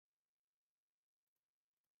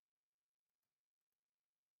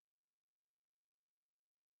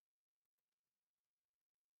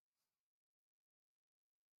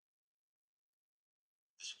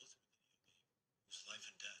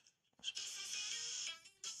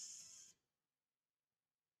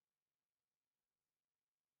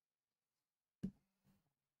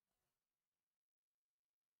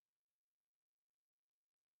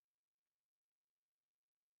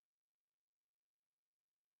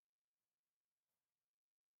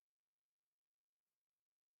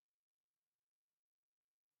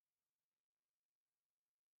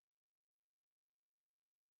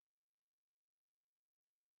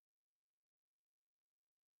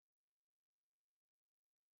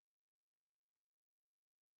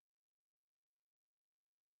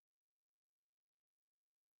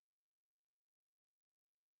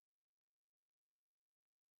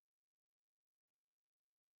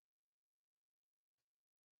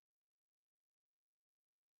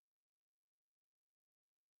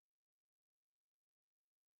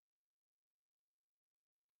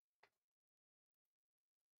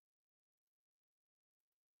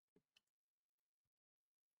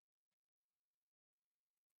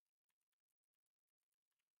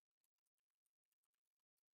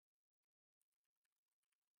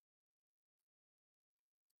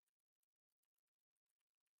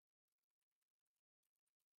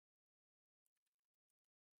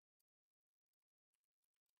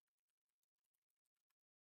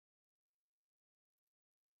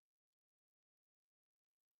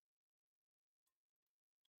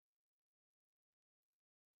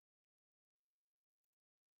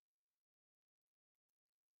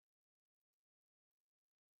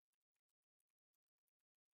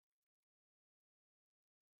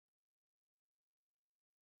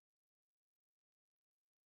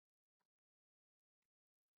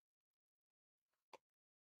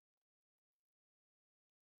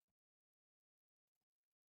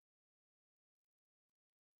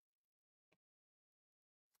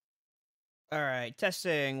All right,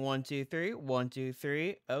 testing 1 2 3 1 2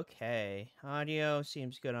 3. Okay, audio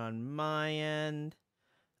seems good on my end.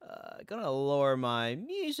 Gonna lower my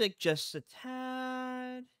music just a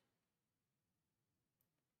tad.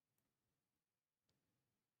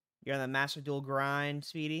 You're on the Master Duel grind,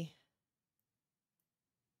 Speedy.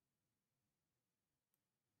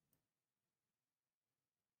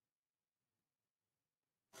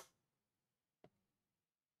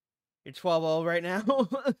 You're 12-0 right now.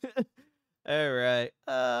 All right.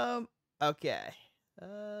 Okay.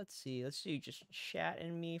 Let's see. Let's do just chat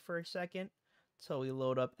and me for a second until we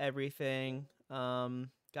load up everything.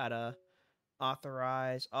 Gotta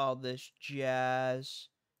authorize all this jazz.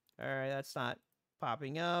 All right, that's not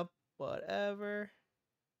popping up. Whatever.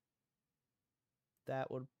 That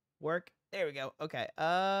would work. There we go. Okay.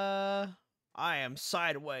 I am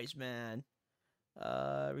sideways, man.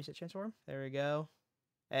 Reset transform. There we go.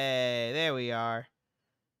 Hey, there we are.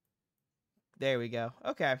 There we go.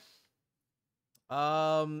 Okay.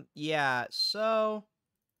 Yeah, so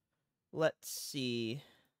let's see.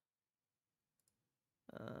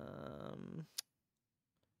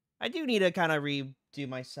 I do need to kind of redo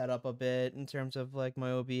my setup a bit in terms of like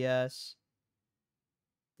my OBS.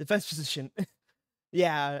 Defense position.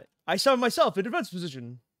 Yeah, I saw myself in defense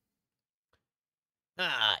position.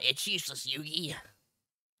 Ah, it's useless, Yugi.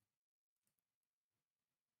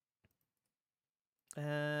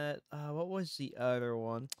 What was the other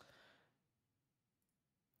one?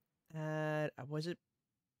 Was it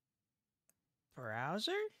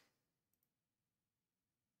browser?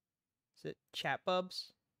 Is it chat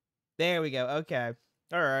bubs? There we go. Okay.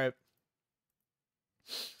 All right.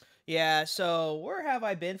 Yeah, so where have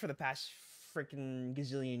I been for the past freaking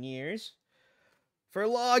gazillion years? For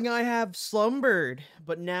long I have slumbered,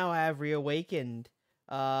 but now I have reawakened.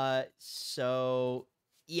 So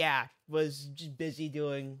yeah, was just busy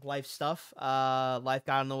doing life stuff. Life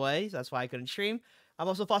got in the way, so that's why I couldn't stream. I'm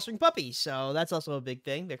also fostering puppies, so that's also a big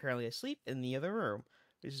thing. They're currently asleep in the other room.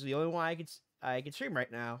 This is the only one I can stream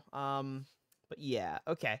right now. But yeah,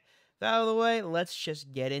 okay. That out of the way, let's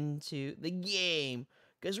just get into the game.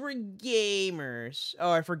 Because we're gamers.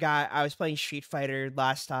 Oh, I forgot. I was playing Street Fighter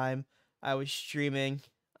last time I was streaming.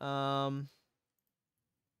 Let's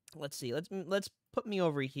see. Let's put me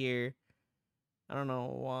over here. I don't know.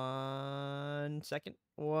 1 second.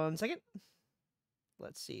 1 second.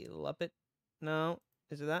 Let's see. Luppet. No.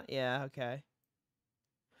 Is it that? Yeah, okay.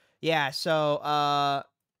 Yeah, so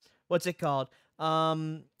what's it called?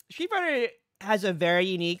 Street Fighter has a very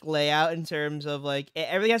unique layout in terms of like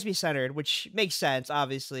everything has to be centered, which makes sense.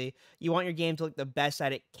 Obviously, you want your game to look the best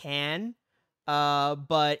that it can,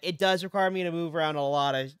 but it does require me to move around a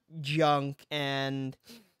lot of junk, and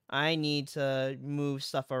I need to move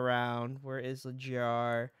stuff around. Where is the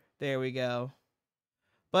jar? There we go.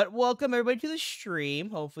 But welcome everybody to the stream.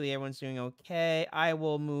 Hopefully everyone's doing okay. I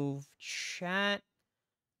will move chat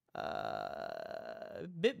a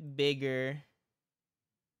bit bigger.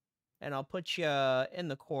 And I'll put you in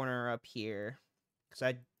the corner up here.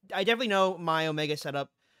 Because I definitely know my Omega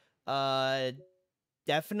setup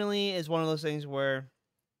definitely is one of those things where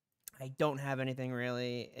I don't have anything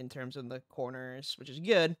really in terms of the corners, which is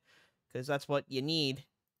good. Because that's what you need.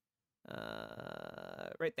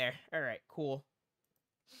 Right there. All right, cool.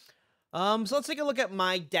 So let's take a look at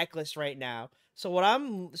my deck list right now. So what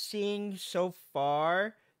I'm seeing so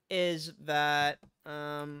far is that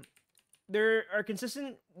there are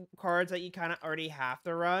consistent cards that you kind of already have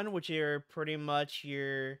to run, which are pretty much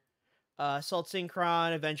your Salt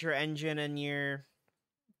Synchron, Adventure Engine, and your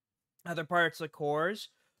other parts like cores.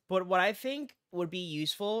 But what I think would be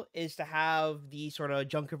useful is to have the sort of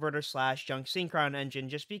junk converter slash junk synchron engine,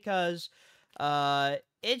 just because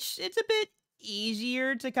it's a bit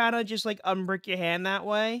easier to kind of just like unbrick your hand that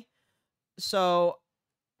way. So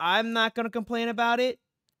I'm not gonna complain about it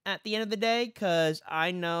at the end of the day, because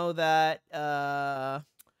I know that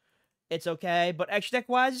it's okay. But extra deck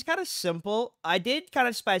wise, it's kind of simple. I did kind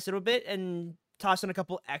of spice it a bit and toss in a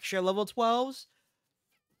couple extra level 12s.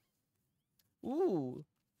 Ooh,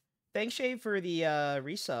 thanks Shay for the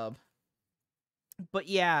resub. But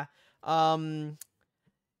yeah, toss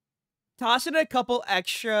in a couple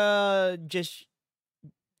extra just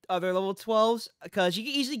other level 12s, because you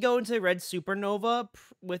can easily go into Red Supernova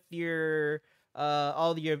with your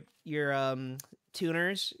all your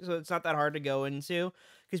tuners, so it's not that hard to go into.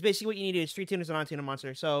 Because basically what you need is 3 tuners and non-tuner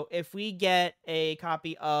monster. So if we get a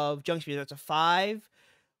copy of Junk Speed, that's a 5.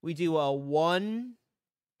 We do a 1,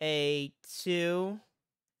 a 2,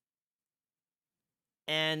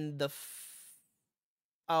 and the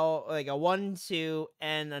like a 1, 2,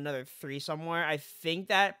 and another 3 somewhere. I think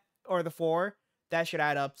that, or the 4, that should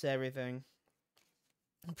add up to everything.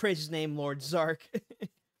 Praise his name, Lord Zark.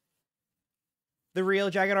 The real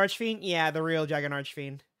Dragon Archfiend? Yeah, the real Dragon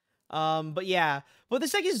Archfiend. But yeah. But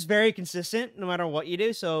this deck is very consistent no matter what you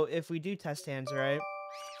do. So if we do test hands, right?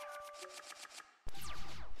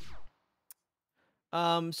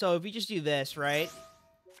 So if we just do this, right?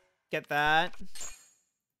 Get that.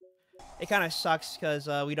 It kind of sucks because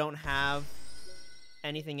we don't have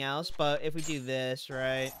anything else. But if we do this,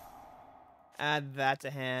 right? Add that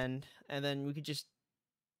to hand. And then we could just...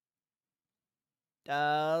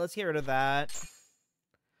 let's get rid of that.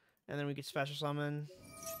 And then we could special summon.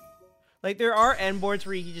 Like, there are end boards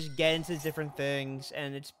where you can just get into different things,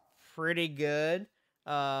 and it's pretty good.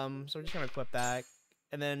 So we're just gonna equip that.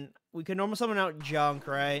 And then we can normal summon out junk,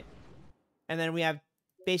 right? And then we have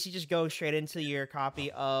basically just go straight into your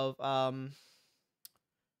copy of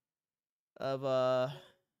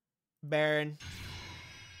Baron.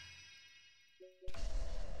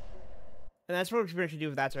 And that's what we're going to do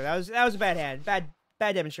with that turn. That was a bad hand. Bad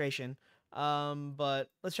demonstration. But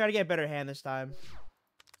let's try to get a better hand this time.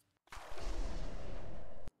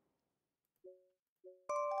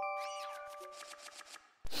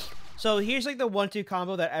 So here's like the 1-2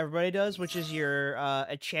 combo that everybody does, which is your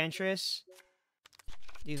Enchantress.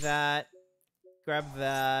 Do that. Grab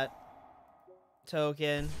that.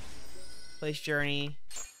 Token. Place Journey.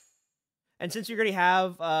 And since we already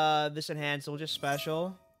have this in hand, so we'll just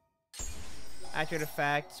special. Accurate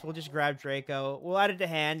effect. We'll just grab Draco. We'll add it to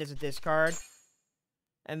hand as a discard.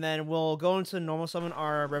 And then we'll go into normal summon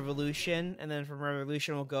our Revolution. And then from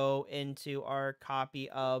Revolution, we'll go into our copy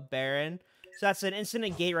of Baron. So that's an instant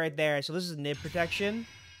negate right there. So this is nib protection.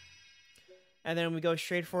 And then we go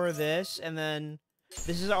straight for this. And then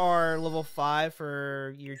this is our level 5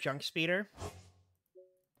 for your junk speeder.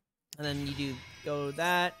 And then you do go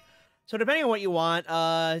that. So depending on what you want,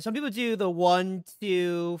 some people do the 1,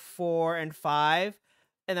 2, 4, and 5.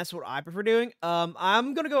 And that's what I prefer doing.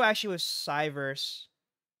 I'm going to go actually with Cyverse.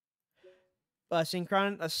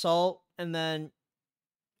 Synchron, Assault, and then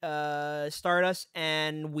Stardust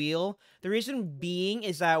and Wheel. The reason being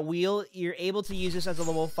is that Wheel, you're able to use this as a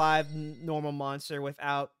level 5 normal monster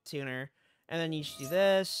without Tuner. And then you just do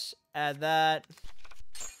this, add that.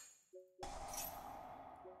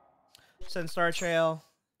 Send Star Trail.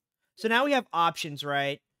 So now we have options,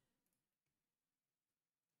 right?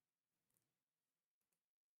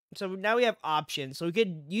 So now we have options. So we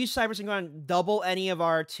could use Cyber Synchron, double any of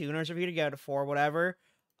our tuners if we could get to 4, whatever.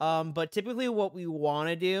 But typically what we want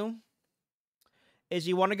to do is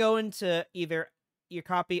you want to go into either your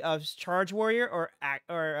copy of Charge Warrior or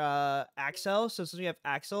Axel. So since we have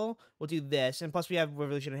Axel, we'll do this. And plus we have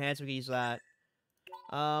Revolution in hand, so we can use that.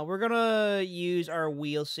 We're going to use our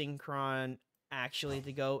Wheel Synchron, actually,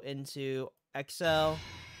 to go into Excel.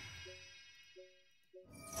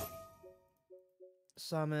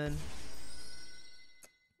 Summon.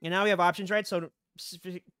 And now we have options, right? So,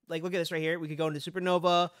 like, look at this right here. We could go into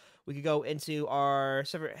Supernova. We could go into our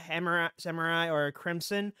Samurai or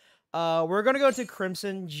Crimson. We're going to go to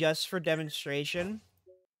Crimson just for demonstration.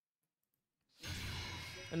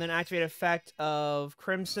 And then activate effect of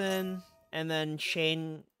Crimson. And then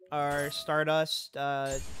chain our Stardust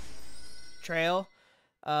trail.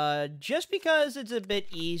 Just because it's a bit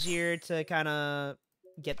easier to kind of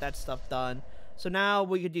get that stuff done. So now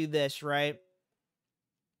we could do this, right?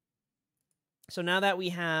 So now that we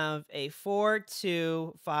have a 4,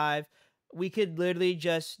 2, 5, we could literally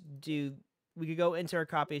just do... We could go into our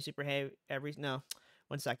copy of Super Heavy... No,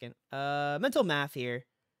 1 second. Mental math here.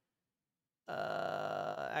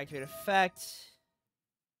 Activate effect.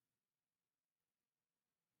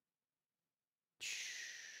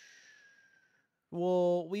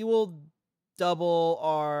 We will double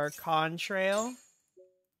our Contrail.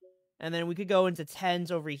 And then we could go into 10s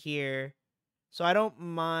over here. So I don't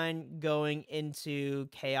mind going into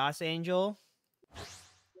Chaos Angel.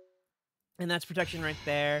 And that's protection right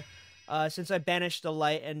there. Since I banished the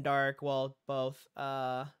light and dark, well, both.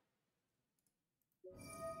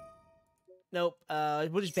 Nope.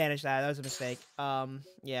 We'll just banish that. That was a mistake.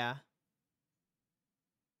 Yeah.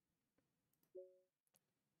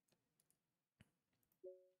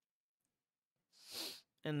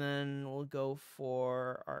 And then we'll go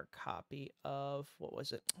for our copy of, what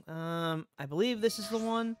was it? I believe this is the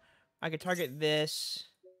one. I could target this.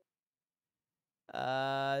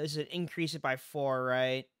 This is increase it by 4,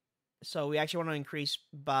 right? So we actually want to increase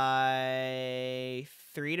by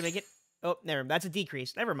 3 to make it... Oh, never. That's a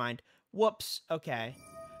decrease. Never mind. Whoops. Okay.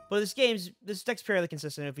 But this deck's fairly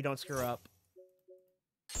consistent if we don't screw up.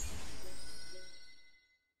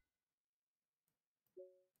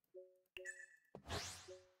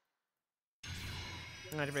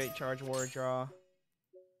 Activate Charge War draw.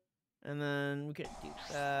 And then we could do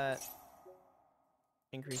that.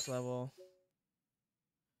 Increase level.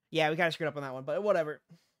 Yeah, we kind of screwed up on that one, but whatever.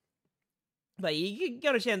 But you can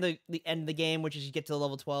understand the end of the game, which is you get to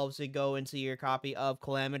level 12 to go into your copy of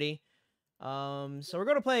Calamity. So we're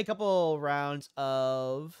going to play a couple rounds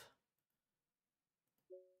of...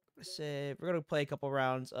 Let's say we're going to play a couple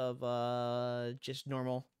rounds of just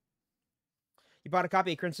normal. You bought a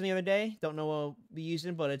copy of Crimson the other day. Don't know what we'll be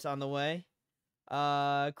using, but it's on the way.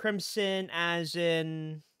 Crimson as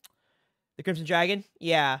in the Crimson Dragon?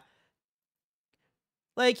 Yeah.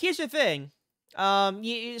 Like, here's the thing.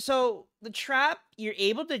 So the trap, you're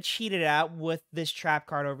able to cheat it out with this trap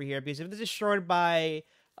card over here, because if it's destroyed by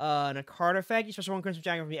a card effect, you special one Crimson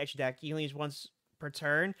Dragon from the extra deck. You can only use once per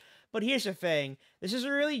turn. But here's the thing. This is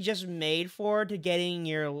really just made for to getting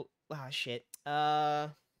your... Ah, shit.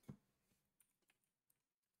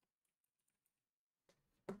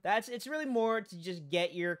 It's really more to just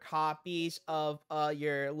get your copies of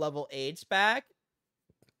your level 8s back.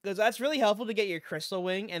 Because that's really helpful to get your Crystal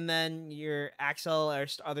Wing and then your Axel or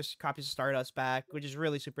other copies of Stardust back, which is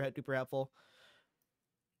really super duper helpful.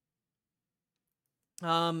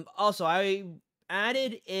 Also, I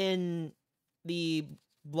added in the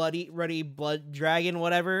Ruddy Blood Dragon,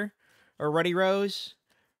 whatever, or Ruddy Rose,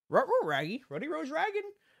 Ruddy Rose Dragon,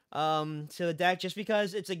 to the deck just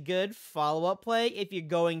because it's a good follow-up play if you're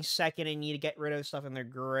going second and need to get rid of stuff in their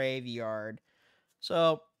graveyard.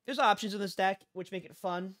 So there's options in this deck which make it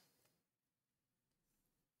fun.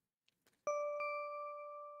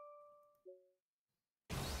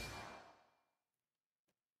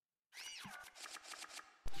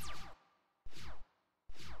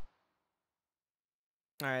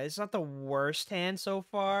 Alright, it's not the worst hand so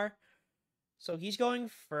far. So he's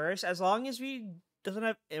going first. As long as we doesn't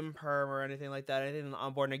have Imperm or anything like that, anything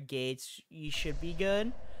on board negates, you should be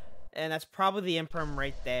good. And that's probably the Imperm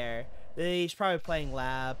right there. He's probably playing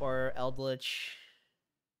Lab or Eldritch.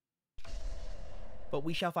 But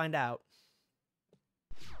we shall find out.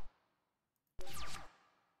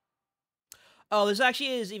 Oh, this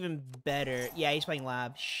actually is even better. Yeah, he's playing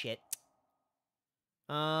Lab. Shit.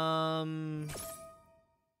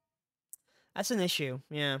 That's an issue.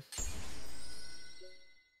 Yeah.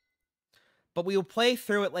 But we will play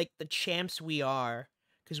through it like the champs we are.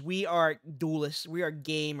 Because we are duelists. We are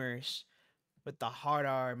gamers. With the hard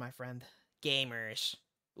R, my friend. Gamers.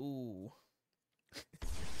 Ooh.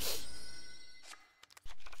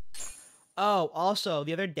 Oh, also,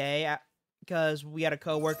 the other day, because we had a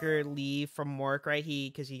coworker leave from work, right?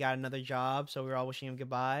 Because he got another job, so we were all wishing him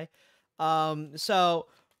goodbye. So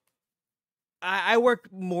I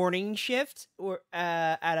work morning shift or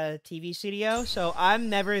at a TV studio, so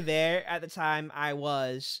I'm never there at the time I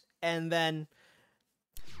was, and then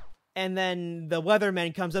the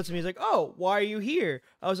weatherman comes up to me. He's like, "Oh, why are you here?"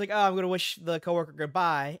 I was like, "Oh, I'm gonna wish the coworker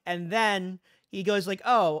goodbye," and then he goes like,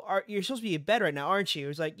 "Oh, you're supposed to be in bed right now, aren't you?" I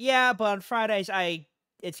was like, "Yeah, but on Fridays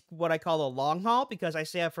it's what I call a long haul because I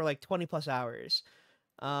stay up for like 20 plus hours,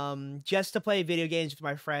 just to play video games with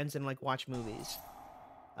my friends and like watch movies.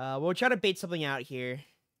 We'll try to bait something out here."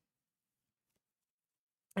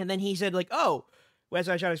 And then he said like, "Oh," as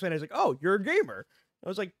I tried to explain, I was like, "Oh, you're a gamer." I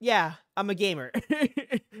was like, "Yeah, I'm a gamer."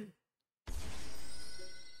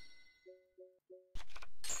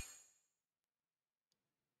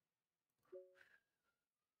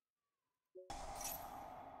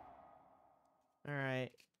 All right.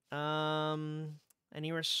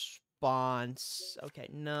 Any response? Okay,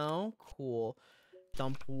 no. Cool.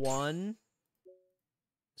 Dump one.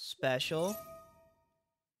 Special.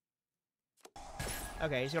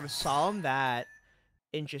 Okay, he's gonna solemn that.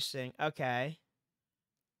 Interesting. Okay.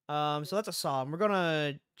 So that's a solemn. We're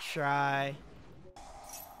gonna try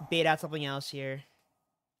bait out something else here.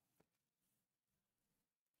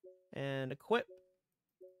 And equip.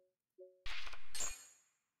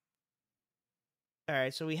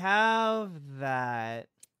 Alright, so we have that.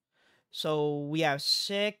 So we have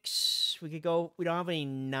 6. We could go. We don't have any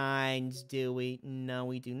 9s, do we? No,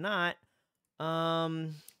 we do not.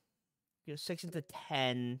 Go 6 into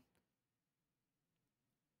 10.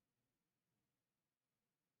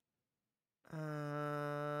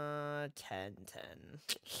 10.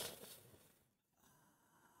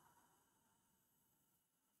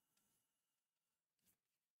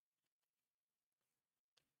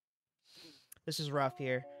 This is rough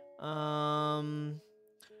here. You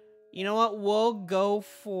know what? We'll go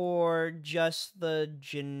for just the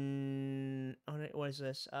Oh, what is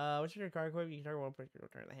this? What's your card equip? You can target one person,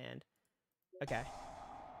 return the hand. Okay.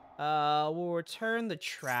 We'll return the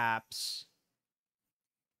traps.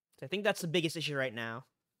 I think that's the biggest issue right now.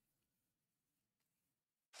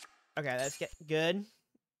 Okay, let's get good.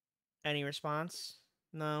 Any response?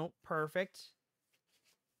 No. Perfect.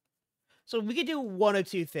 So we could do one of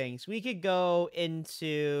two things. We could go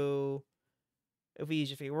into, if we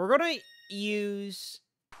use it, we're gonna use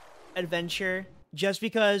adventure just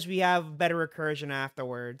because we have better recursion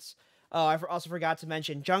afterwards. Oh, I also forgot to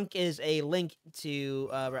mention junk is a link to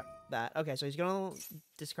that. Okay, so he's gonna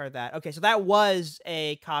discard that. Okay, so that was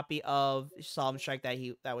a copy of Solemn Strike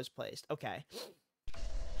that was placed. Okay.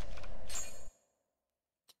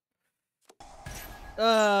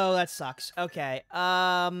 Oh, that sucks. Okay.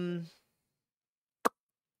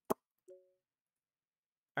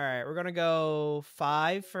 All right, we're gonna go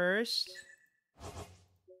 5 first.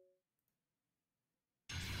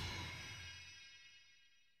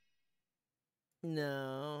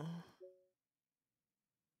 No.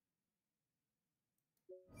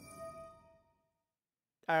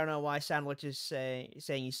 I don't know why Sandwich is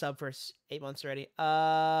saying you sub for 8 months already.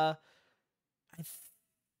 No.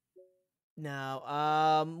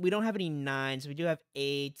 We don't have any 9s. We do have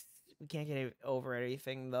 8s. We can't get it over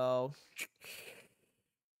anything though.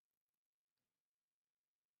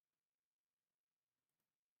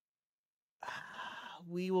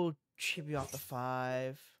 We will chip you off the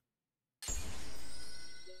 5.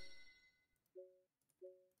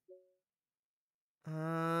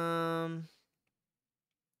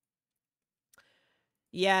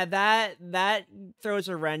 Yeah, that throws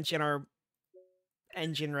a wrench in our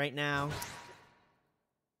engine right now.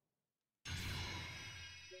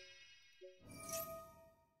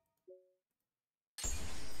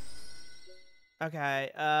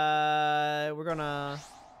 Okay, we're gonna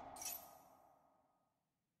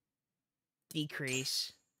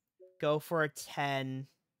decrease. Go for a 10.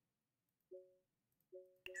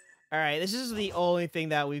 Alright, this is the only thing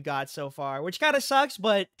that we've got so far, which kind of sucks,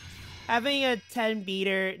 but having a 10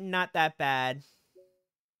 beater, not that bad.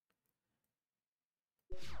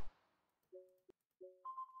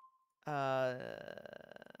 Okay,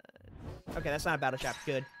 that's not a battle trap.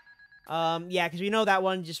 Good. Yeah, because we know that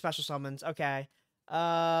one just special summons. Okay.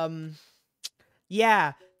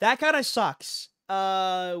 Yeah, that kind of sucks.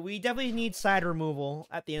 We definitely need side removal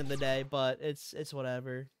at the end of the day, but it's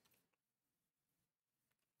whatever.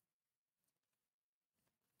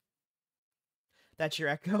 That's your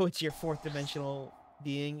echo. It's your 4th dimensional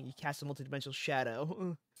being. You cast a multidimensional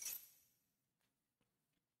shadow.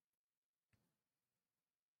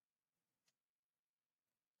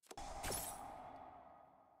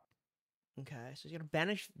 Okay, so he's gonna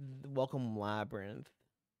banish the Welcome Labyrinth.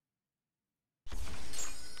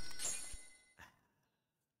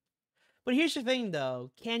 But here's the thing,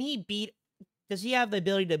 though. Can he beat... Does he have the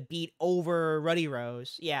ability to beat over Ruddy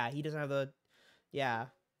Rose? Yeah, he doesn't have the... Yeah.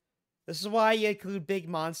 This is why you include big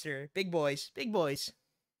monster. Big boys. Big boys.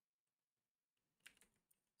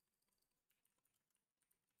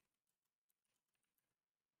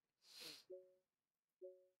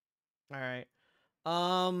 Alright.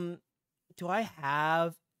 Do I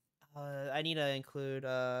have... I need to include,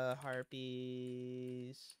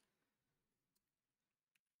 Harpies.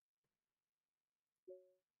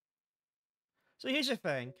 So here's the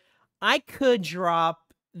thing. I could drop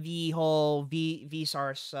the whole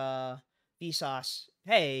Vsauce, Vsauce.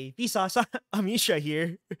 Hey, Vsauce Amisha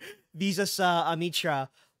here. Visas Amitra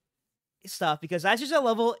stuff, because that's just a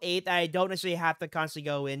level 8 that I don't necessarily have to constantly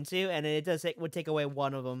go into, and it would take away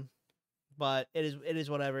one of them. But it is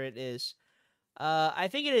whatever it is. I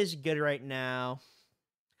think it is good right now.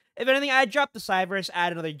 If anything, I'd drop the Cyberus,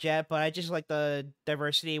 add another jet, but I just like the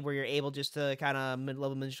diversity where you're able just to kind of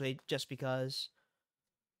mid-level manipulate just because.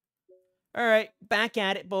 All right, back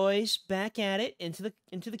at it, boys. Back at it into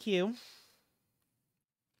the queue.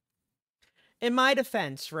 In my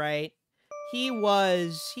defense, right? He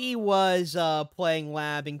was playing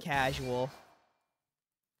lab and casual.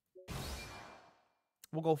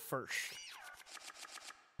 We'll go first.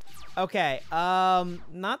 Okay,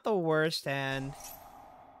 not the worst hand.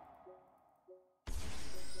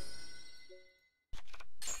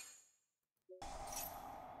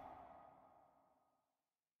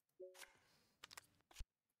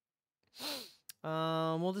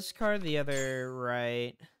 We'll discard the other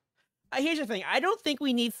right. Here's the thing. I don't think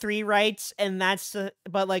we need 3 rights, and that's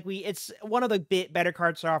but like it's one of the better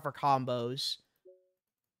cards to offer combos.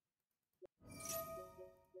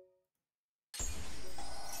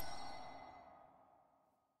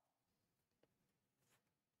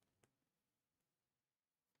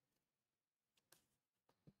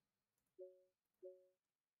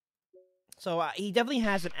 So he definitely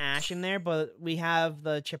has an Ash in there, but we have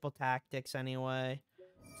the triple tactics anyway.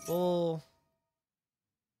 We'll...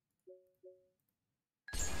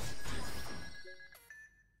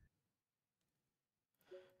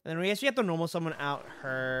 And then I guess we have to normal summon out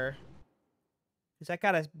her. Because that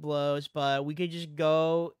kind of blows, but we could just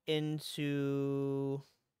go into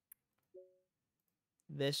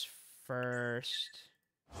this first.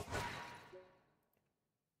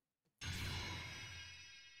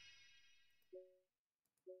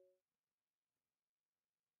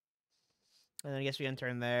 And then I guess we enter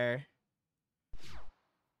in there.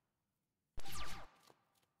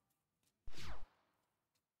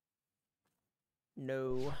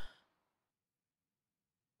 No.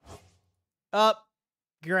 Up. Oh,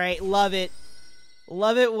 great. Love it.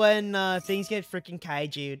 Love it when things get freaking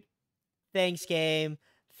kaiju'd. Thanks, game.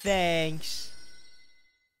 Thanks.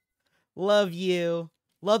 Love you.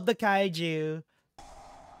 Love the kaiju.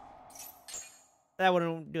 That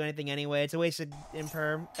wouldn't do anything anyway. It's a wasted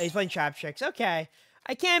imperm. Oh, he's playing trap tricks. Okay.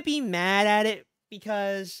 I can't be mad at it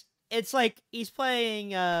because it's like he's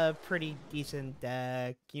playing a pretty decent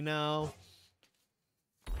deck, you know?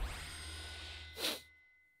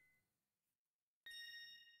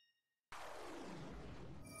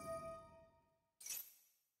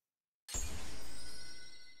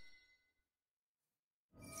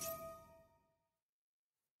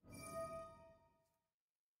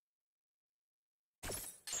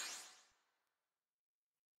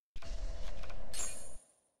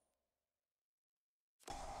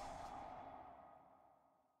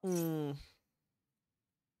 Hmm.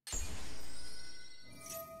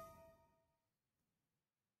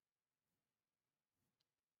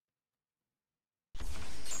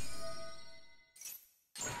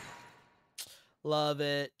 Love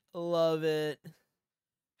it. Love it.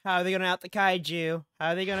 How are they gonna out the kaiju? How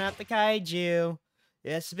are they gonna out the kaiju?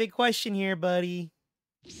 Yeah, it's a big question here, buddy.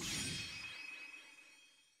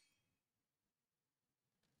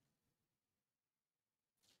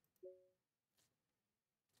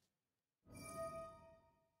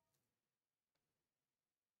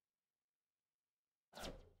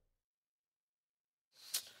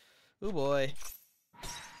 Oh boy.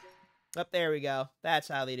 Up there we go. That's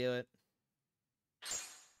how they do it.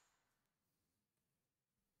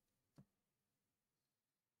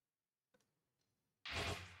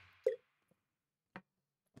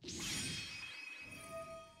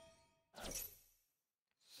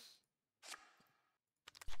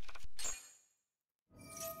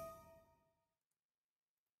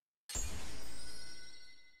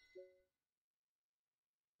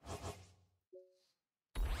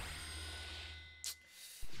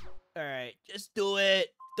 All right, just do it.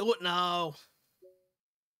 Do it now.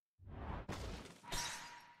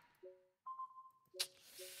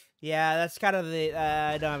 Yeah, that's kind of the.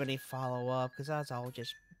 I don't have any follow up because that's all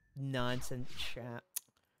just nonsense chat.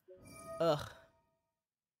 Ugh.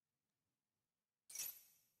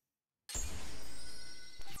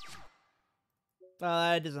 Oh,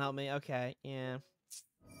 that doesn't help me. Okay, yeah.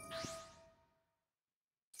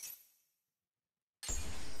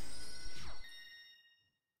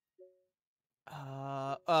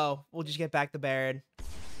 Oh, we'll just get back to Baron.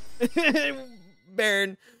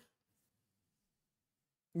 Baron.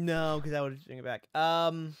 No, because I would bring it back.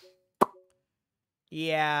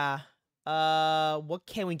 Yeah. What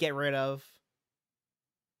can we get rid of?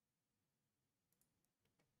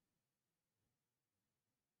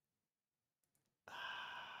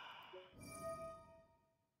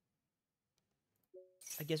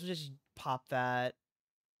 I guess we'll just pop that.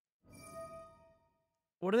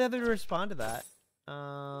 What do they have to respond to that?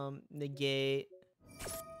 Negate.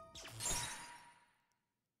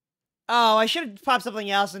 Oh, I should have popped something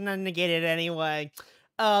else and then negated it anyway.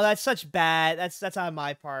 Oh, that's such bad. That's on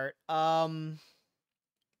my part. All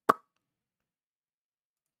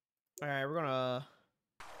right, we're gonna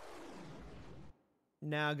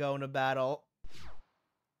now go into battle.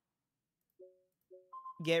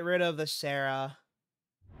 Get rid of the Sarah.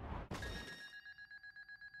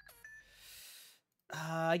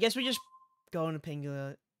 I guess we just go into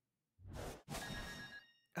Pingula.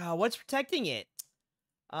 What's protecting it?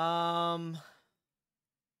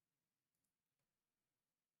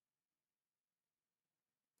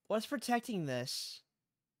 What's protecting this?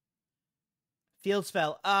 Field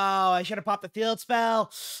spell. Oh, I should have popped the field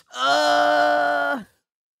spell. All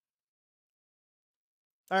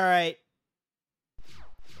right.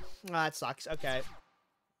 Oh, that sucks. Okay.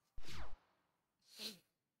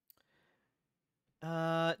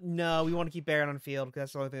 No, we want to keep Baron on the field because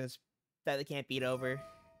that's the only thing that they can't beat over.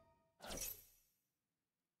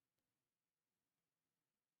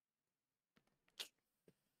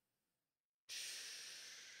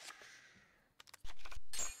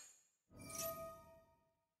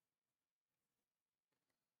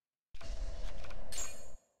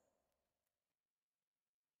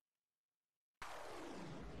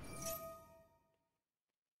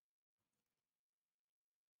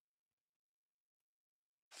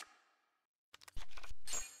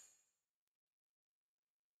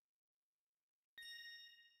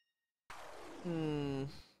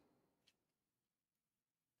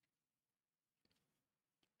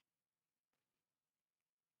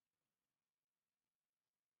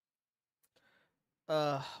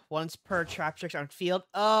 Once per trap tricks on field.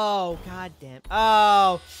 Oh, god damn.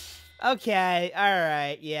 Oh, okay. All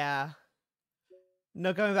right. Yeah.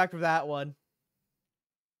 No coming back from that one.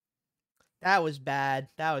 That was bad.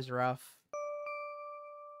 That was rough.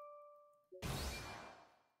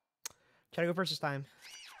 Try to go first this time.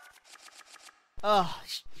 Oh,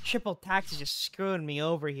 triple tax is just screwing me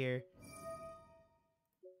over here.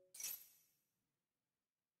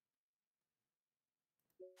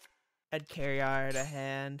 I'd carry out a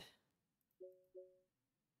hand.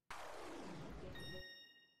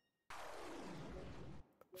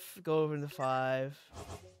 Go over the 5.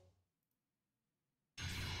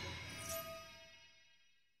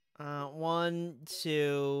 1,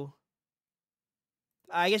 2.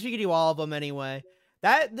 I guess we could do all of them anyway.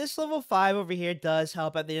 This level 5 over here does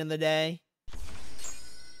help at the end of the day.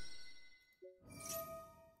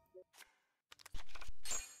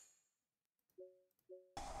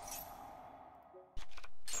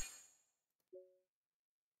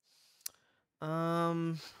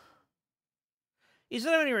 He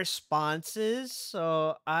doesn't have any responses,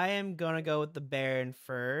 so I am gonna go with the Baron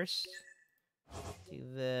first. Do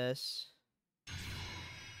this.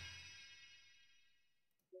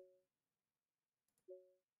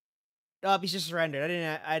 Oh, he's just surrendered.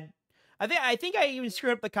 I think I even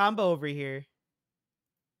screwed up the combo over here.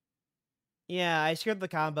 Yeah, I screwed up the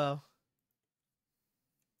combo.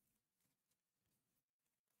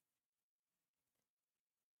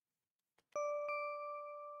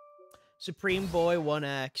 Supreme Boy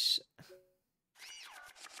 1X.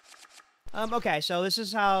 Okay, so this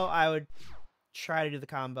is how I would try to do the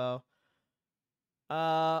combo.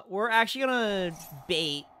 We're actually gonna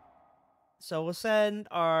bait. So we'll send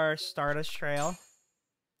our Stardust Trail.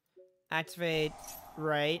 Activate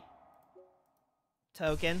right.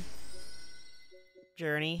 Token.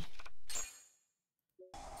 Journey.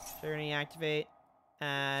 Journey activate.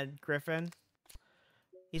 Add Griffin.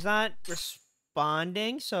 He's not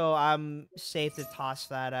responding, so I'm safe to toss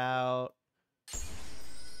that out.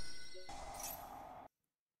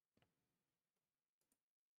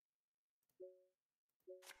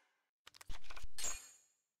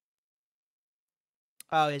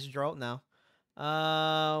 Oh, he's a Jolt now.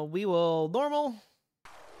 We will normal.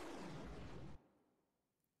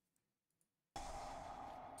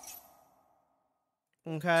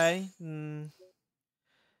 Okay.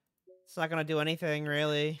 It's not gonna do anything,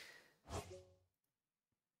 really.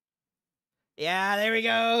 Yeah, there we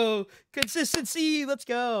go. Consistency. Let's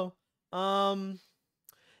go.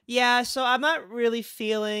 Yeah, so I'm not really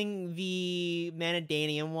feeling the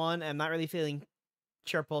Manadanium one. I'm not really feeling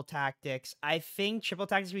triple tactics. I think triple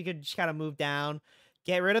tactics we could just kind of move down,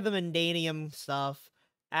 get rid of the Mandanium stuff,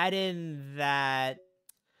 add in that.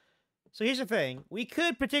 So here's the thing. We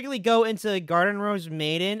could particularly go into Garden Rose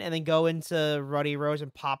Maiden and then go into Ruddy Rose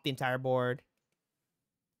and pop the entire board.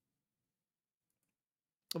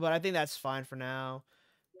 But I think that's fine for now.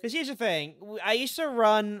 Because here's the thing. I used to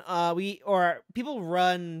run, people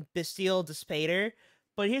run Bastille Despater.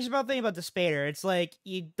 But here's the thing about Despater. It's like,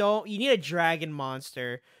 you need a dragon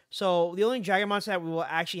monster. So the only dragon monster that we will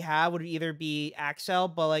actually have would either be Axel,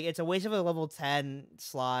 but like, it's a waste of a level 10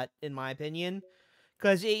 slot, in my opinion.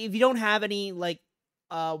 Because if you don't have any, like,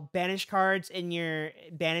 banish cards in your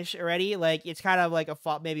banish already, like, it's kind of like a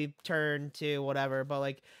maybe turn 2, whatever. But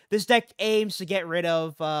like, this deck aims to get rid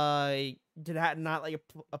of, did not let your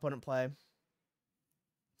opponent play.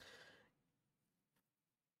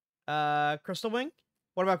 Crystal Wing?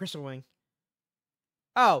 What about Crystal Wing?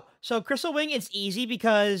 Oh, so Crystal Wing, it's easy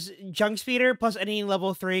because Junk Speeder plus any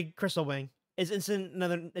level 3 Crystal Wing is it's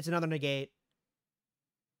another negate.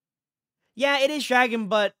 Yeah, it is Dragon,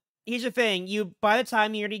 but here's the thing. By the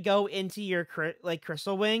time you already go into your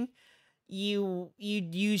Crystal Wing, you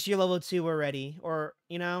use your level 2 already, or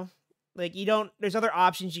like, you don't. There's other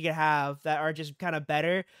options you could have that are just kind of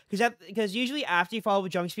better, because usually after you follow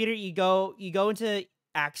with Junk Speeder, you go into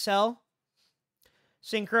Axel,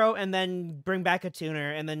 Synchro, and then bring back a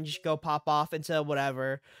tuner, and then just go pop off into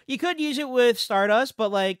whatever. You could use it with Stardust, but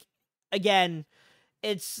like, again,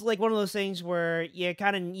 it's like one of those things where you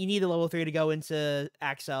need the level 3 to go into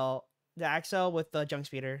Axel, with the Junk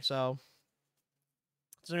Speeder, so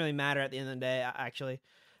it doesn't really matter at the end of the day, actually.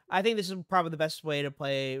 I think this is probably the best way to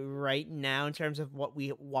play right now in terms of what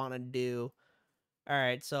we want to do.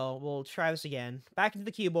 Alright, so we'll try this again. Back into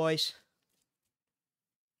the queue, boys.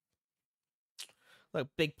 Look,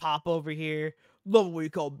 Big Pop over here. Love what you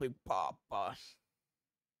call Big Pop.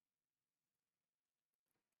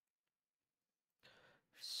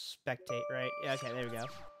 Spectate, right? Yeah, okay, there we go.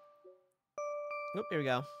 Oop, there we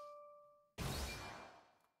go.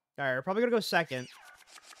 Alright, we're probably gonna go second.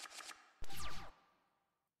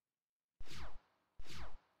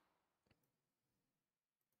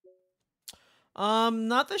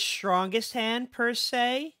 Not the strongest hand per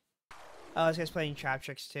se. Oh, this guy's playing trap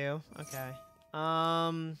tricks too. Okay.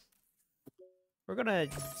 We're gonna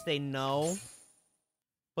say no.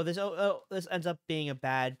 But this ends up being a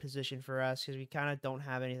bad position for us because we kind of don't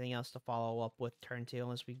have anything else to follow up with turn 2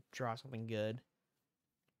 unless we draw something good.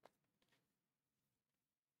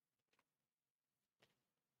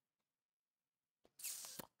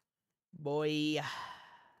 Boy.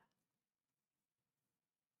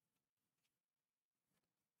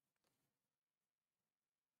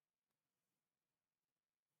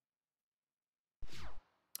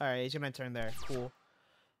 Alright, he's gonna turn there. Cool.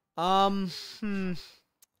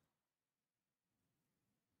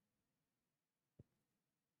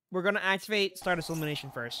 We're gonna activate Stardust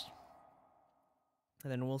Illumination first.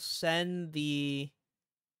 And then we'll send the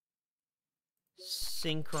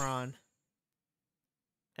Synchron.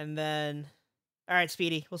 And then... Alright,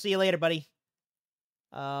 Speedy. We'll see you later, buddy.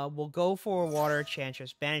 We'll go for Water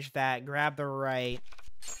Enchantress. Banish that. Grab the right.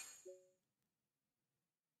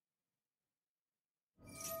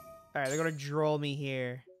 Alright, they're gonna droll me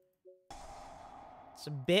here. It's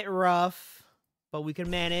a bit rough, but we can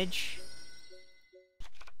manage.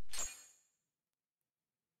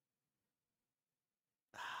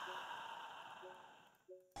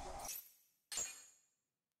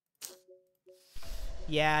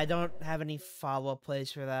 Yeah, I don't have any follow-up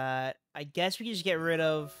plays for that. I guess we can just get rid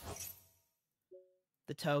of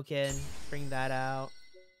the token, bring that out.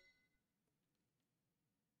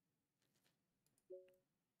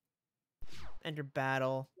 Enter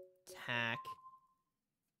battle, attack.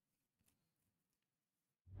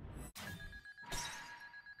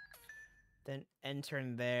 Then end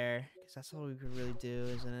turn there, because that's all we could really do,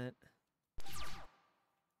 isn't it?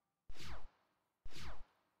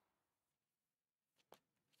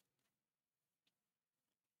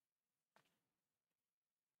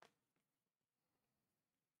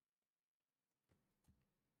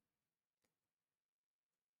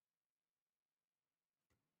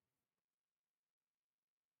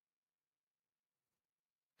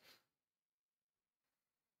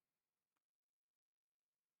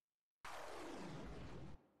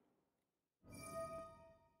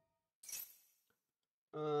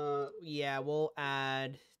 Yeah, we'll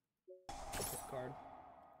add a card.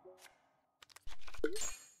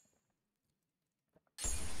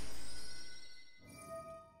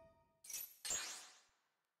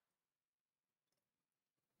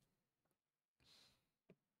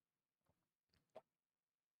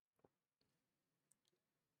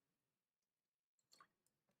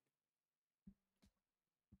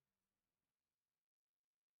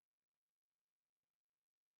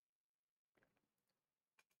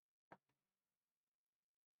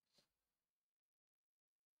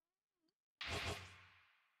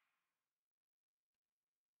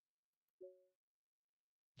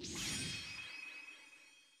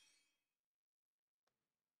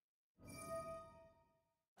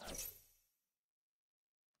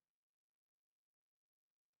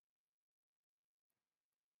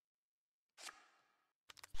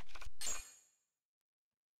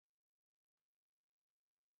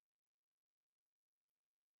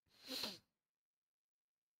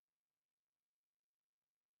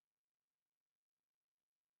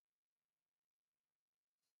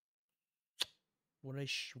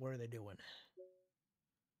 What are they doing?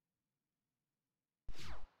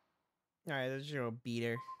 Alright, there's your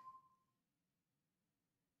beater.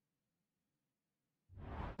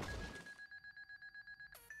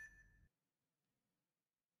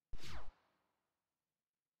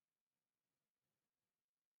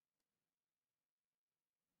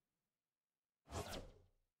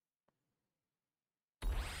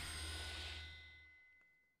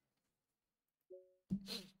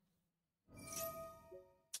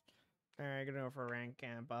 Alright, gonna go for a rank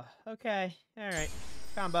combo. Okay, alright.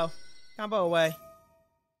 Combo. Combo away.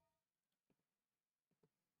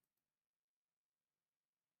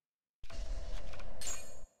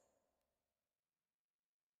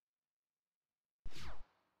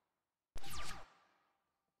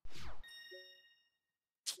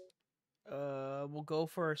 We'll go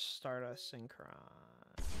for Stardust Synchron.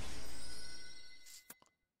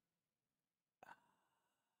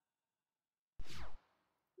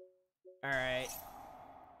 Alright.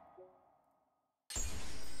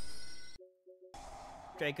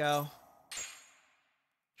 Draco.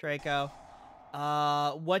 Draco.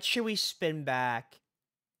 What should we spin back?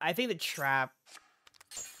 I think the trap,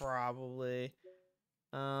 probably.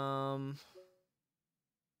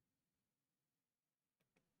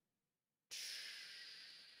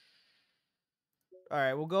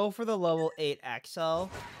 Alright, we'll go for the level 8 XL.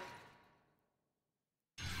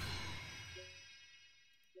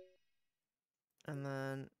 And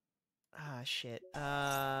then, shit.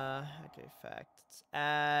 Active effect. Let's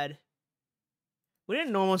add. We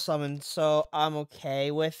didn't normal summon, so I'm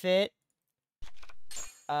okay with it.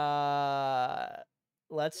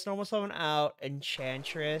 Let's normal summon out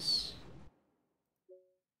Enchantress.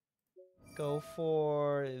 Go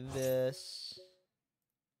for this.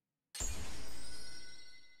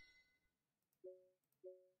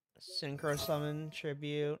 Synchro summon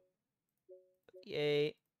tribute.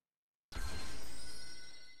 Yay.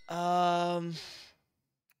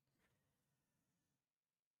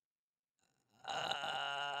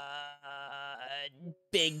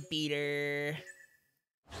 Big beater.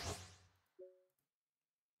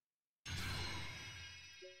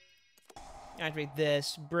 Activate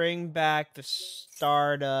this. Bring back the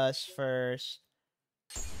Stardust first.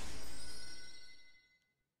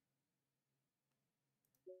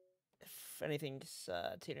 If anything's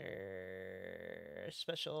tuner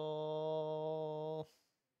special.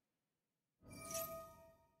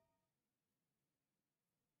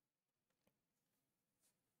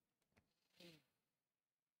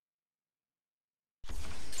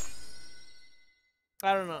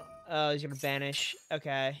 I don't know. Oh, he's gonna banish.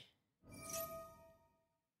 Okay.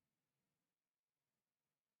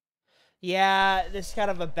 Yeah, this is kind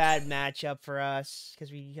of a bad matchup for us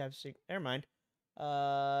because we have. Never mind.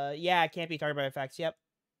 Yeah, it can't be targeted by effects. Yep.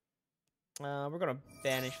 We're gonna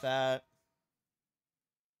banish that.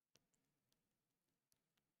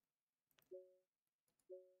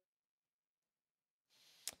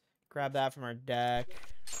 Grab that from our deck.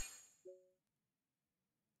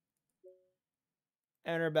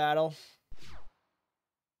 Enter battle.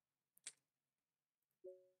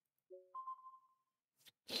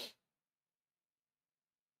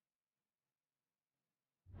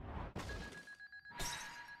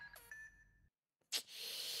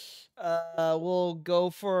 We'll go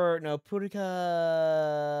for no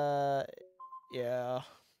Pudica. Yeah.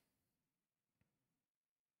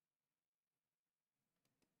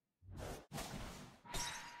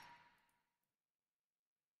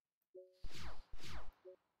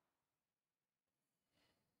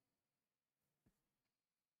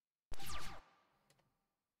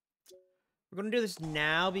 We're gonna do this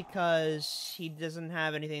now because he doesn't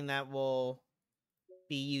have anything that will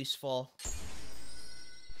be useful.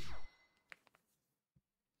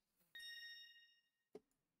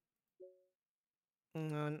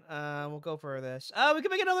 And we'll go for this. Oh, we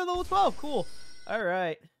can make another level 12. Cool. All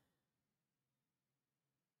right.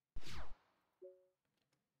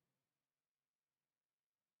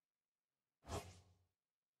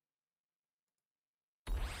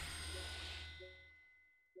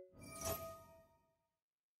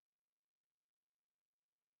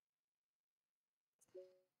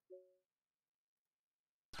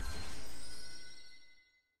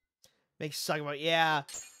 Make suck about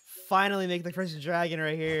finally make the first dragon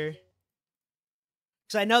right here.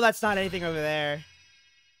 Because I know that's not anything over there.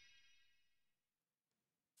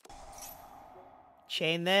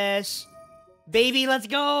 Chain this. Baby, let's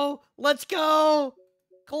go! Let's go!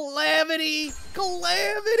 Calamity!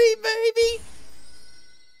 Calamity, baby!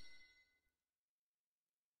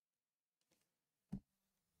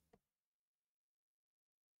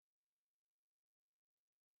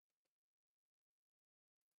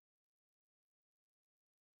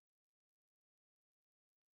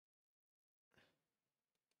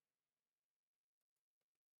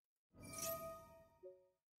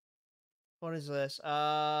 What is this?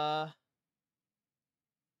 Oh,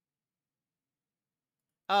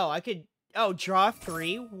 I could... Oh, draw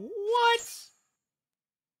 3? What?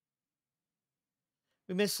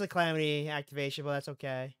 We missed the Calamity activation, but that's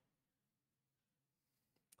okay.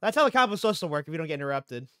 That's how the combo's supposed to work if we don't get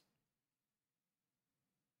interrupted.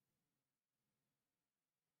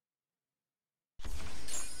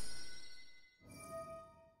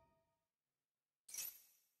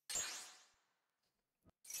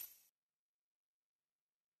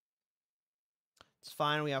 It's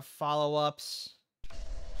fine, we have follow-ups.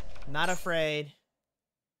 Not afraid.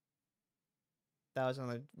 That was on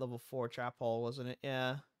the level 4 trap hole, wasn't it?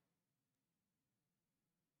 Yeah.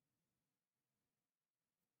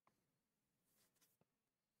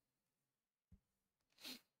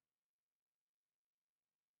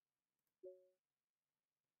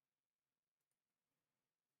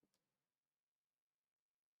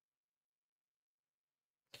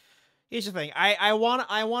 Here's the thing. I want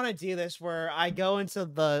to do this where I go into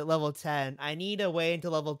the level 10. I need a way into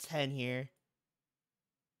level 10 here.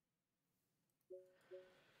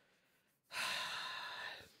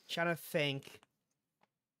 Trying to think.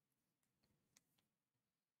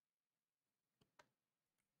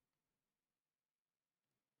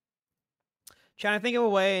 Trying to think of a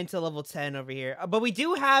way into level 10 over here. But we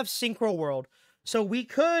do have Synchro World. So we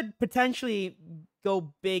could potentially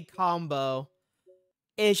go big combo.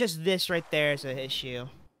 It's just this right there is an issue.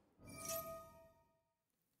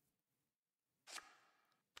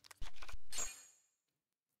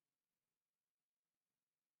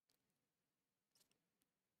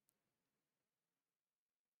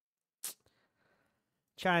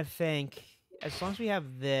 Trying to think. As long as we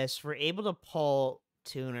have this, we're able to pull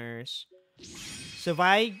tuners. So if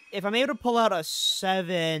I'm able to pull out a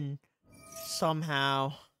 7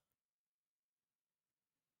 somehow.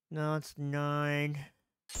 No, it's 9.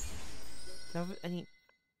 Any?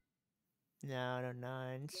 No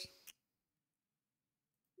 9s.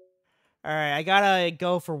 All right, I gotta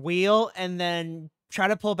go for wheel and then try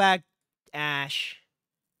to pull back Ash.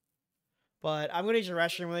 But I'm gonna use the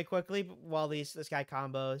restroom really quickly while this guy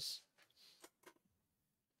combos.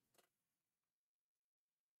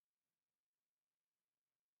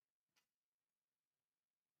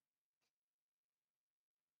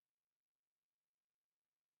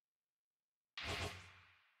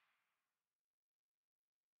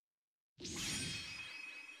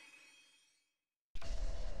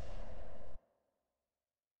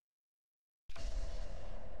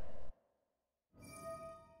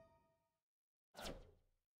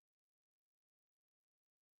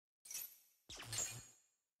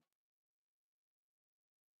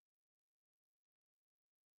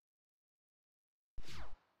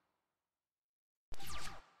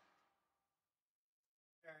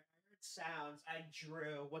 Sounds. I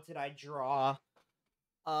drew. What did I draw?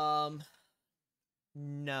 No,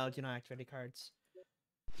 do not activate any cards.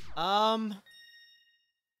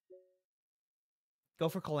 Go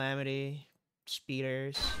for Calamity.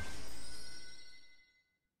 Speeders.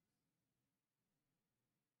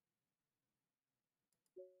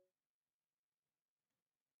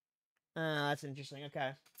 That's interesting.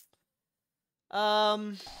 Okay.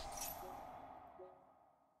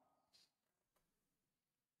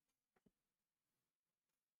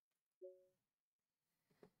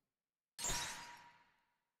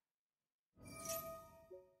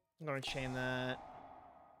 I'm gonna chain that.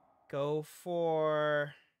 Go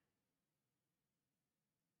for...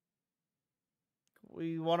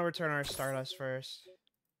 We want to return our Stardust first.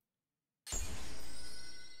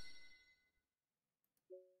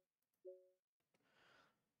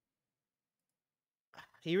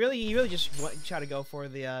 He really just tried to go for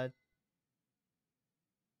the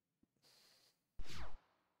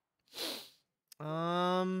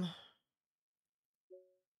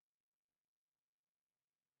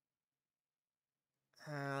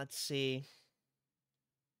let's see.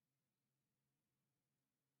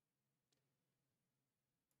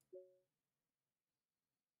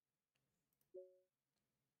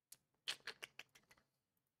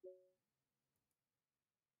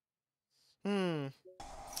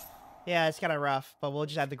 Yeah, it's kind of rough, but we'll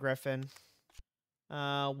just add the Griffin.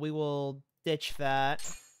 We will ditch that.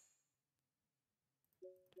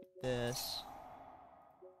 This.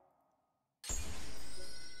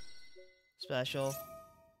 Special.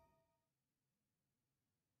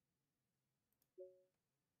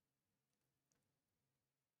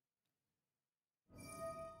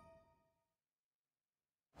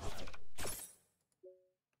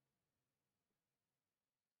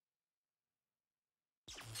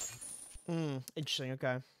 Interesting,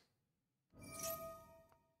 okay.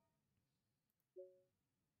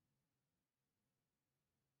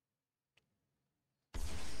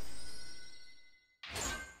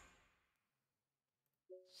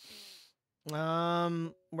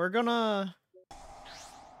 We're gonna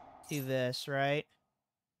do this, right?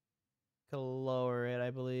 To lower it, I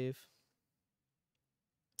believe.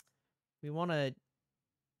 We want to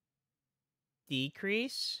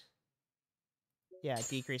decrease? Yeah,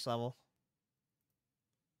 decrease level.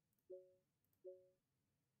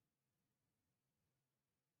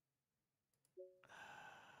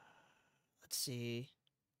 Let's see.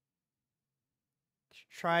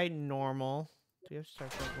 Try normal. Do we have to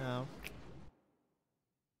start that now?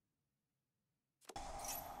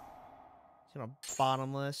 It's gonna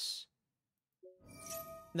bottomless.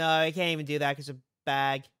 No, I can't even do that because of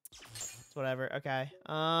bag. It's whatever. Okay.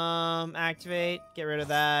 Activate. Get rid of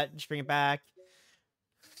that. Just bring it back.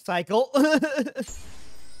 Cycle.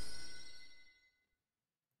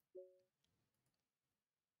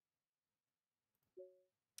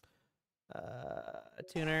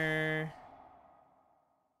 Tuner.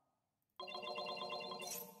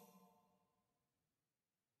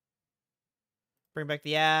 Bring back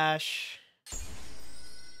the Ash.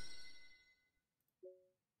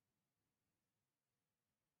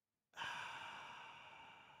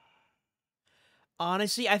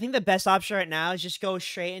 Honestly, I think the best option right now is just go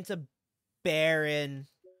straight into Baron.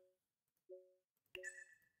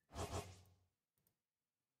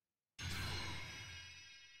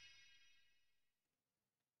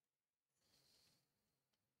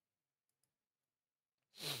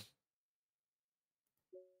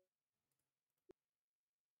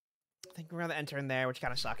 I think we're gonna enter in there, which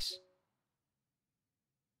kind of sucks.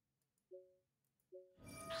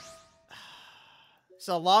 It's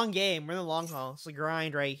a long game. We're in the long haul. It's a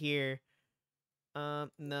grind right here.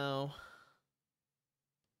 No.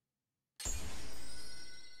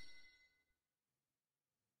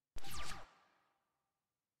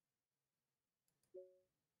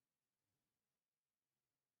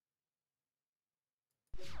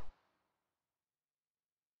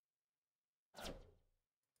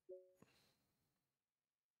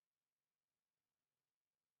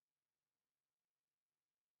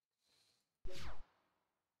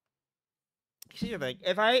 See the thing.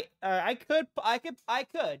 If I could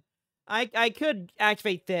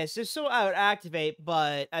activate this. Just so I would activate,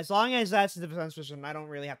 but as long as that's the defense position, I don't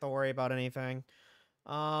really have to worry about anything.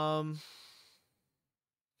 Um.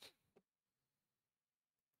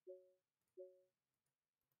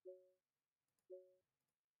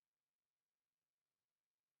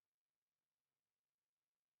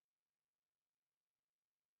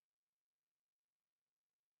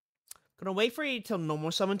 Gonna wait for you till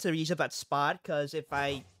normal summon to use up that spot, because if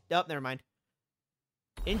I... Oh, never mind.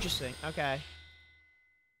 Interesting. Okay.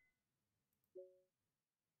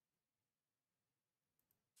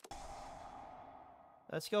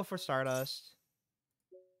 Let's go for Stardust.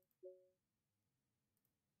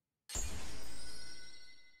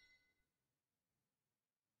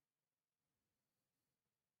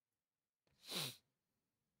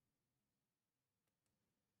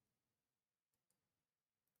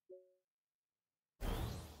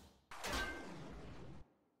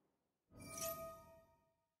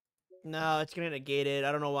 No, it's gonna negate it.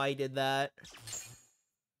 I don't know why he did that.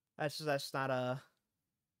 That's not a...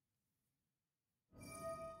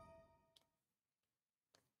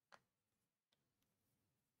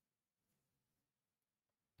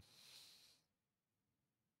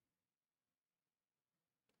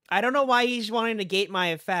 I don't know why he's wanting to negate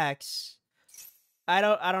my effects. I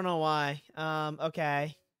don't know why.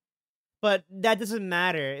 Okay. But that doesn't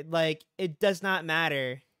matter. Like, it does not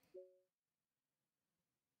matter.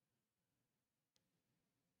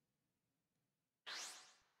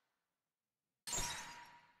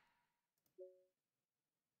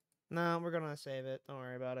 No, we're gonna save it. Don't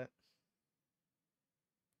worry about it.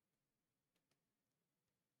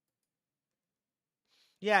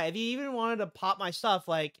 Yeah, if he even wanted to pop my stuff,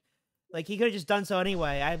 like he could have just done so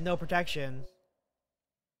anyway. I have no protection.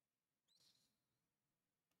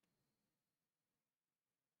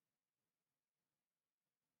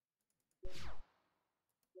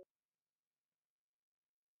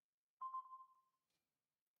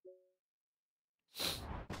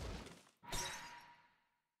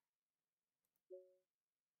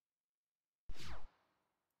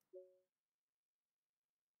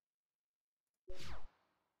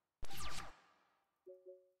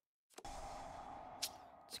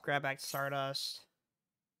 Let's grab back Stardust.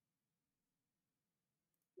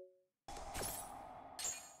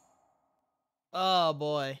 Oh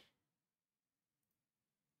boy.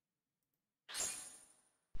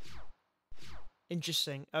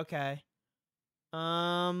 Interesting. Okay.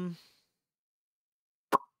 Um.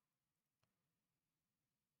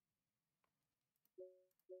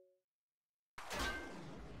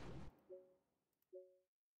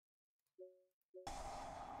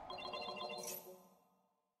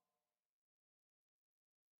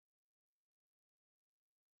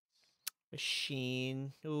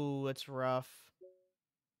 Machine. Ooh, it's rough.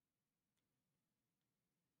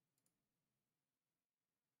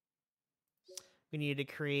 We need to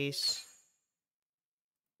decrease.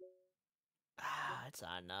 Ah, it's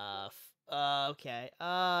not enough. Okay.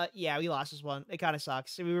 Yeah, we lost this one. It kind of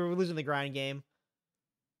sucks. We were losing the grind game.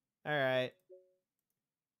 All right.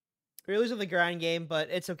 We were losing the grind game, but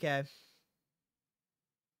it's okay.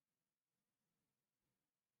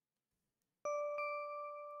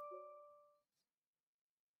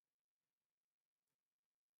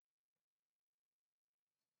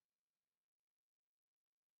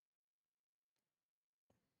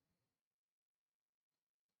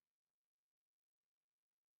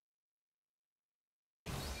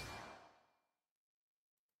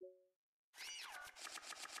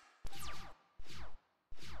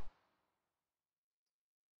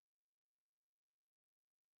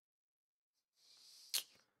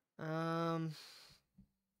 Um.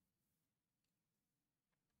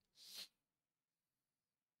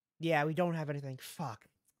 Yeah, we don't have anything. Fuck.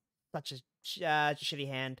 Such a shitty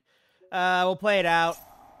hand. We'll play it out.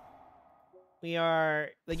 We are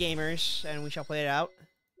the gamers, and we shall play it out.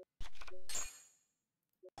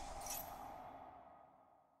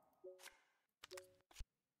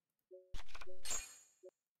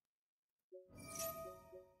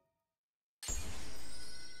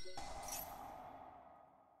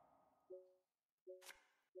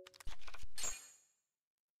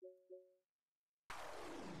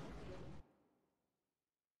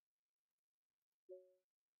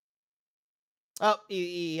 Oh,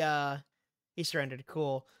 he surrendered.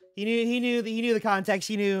 Cool. He knew the context.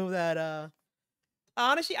 He knew that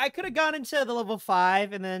honestly, I could have gone into the level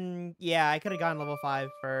 5 and then yeah, I could have gone level 5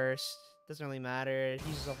 first. Doesn't really matter. It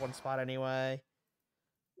uses up one spot anyway.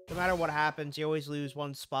 No matter what happens, you always lose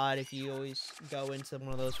one spot if you always go into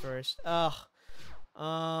one of those first. Ugh.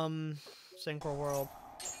 Synchro world.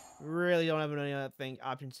 Really don't have any other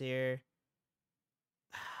options here.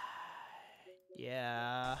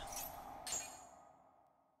 Yeah.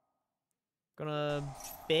 Gonna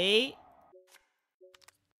bait.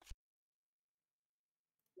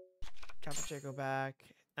 Capital check, go back.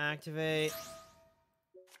 Activate.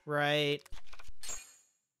 Right.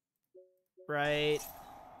 Right.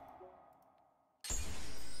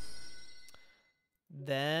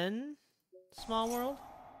 Then small world.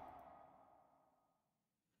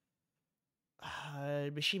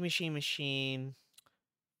 Machine.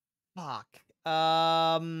 Fuck.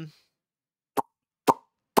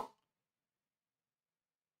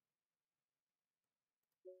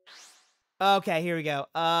 Okay, here we go.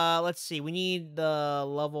 Let's see. We need the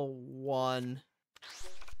level 1.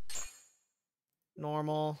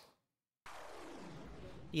 Normal.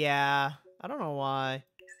 Yeah. I don't know why.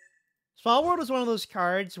 Small World is one of those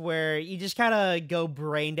cards where you just kind of go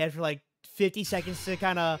brain dead for like 50 seconds to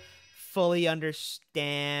kind of fully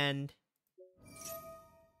understand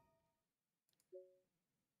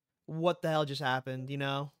what the hell just happened, you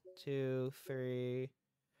know? 2, 3.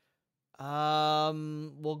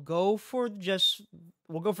 We'll go for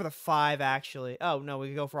the 5 actually. Oh no, we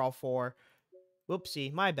can go for all 4.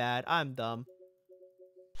 Whoopsie, my bad. I'm dumb.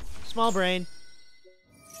 Small brain.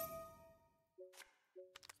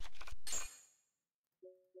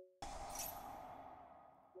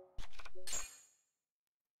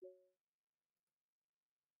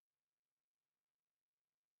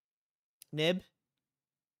 Nib?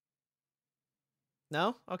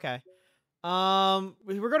 No? Okay.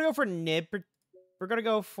 We're gonna go for Nib. We're gonna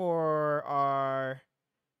go for our...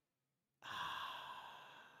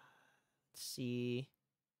 Let's see.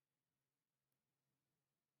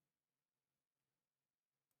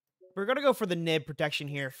 We're gonna go for the Nib protection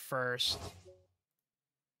here first.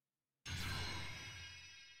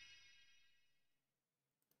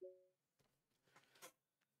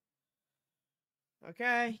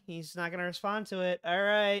 Okay, he's not gonna respond to it.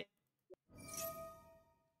 Alright.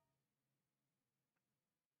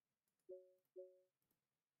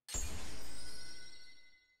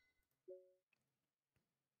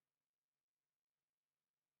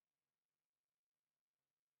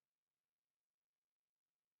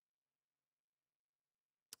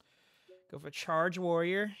 Go for Charge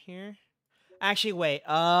Warrior here. Actually, wait.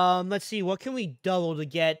 Let's see. What can we double to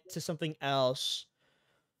get to something else?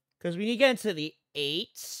 Because we need to get into the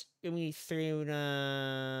 8s. And we need 3.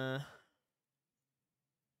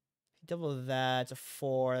 Double that. It's a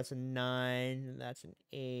 4. That's a 9. That's an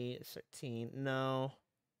 8. That's 13. No.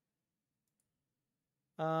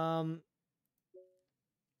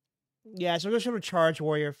 Yeah, so we're going to show a Charge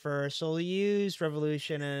Warrior first. So we'll use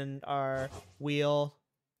Revolution and our wheel.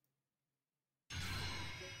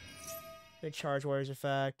 The Charge Warrior's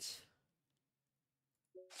effect.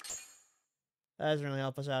 That doesn't really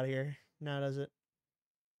help us out here. No, does it?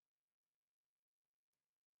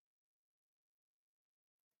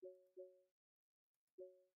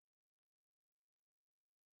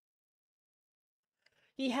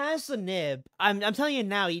 He has the nib. I'm telling you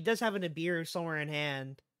now, he does have a Nibiru somewhere in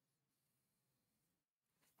hand.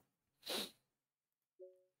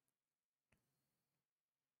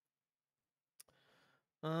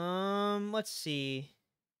 Let's see.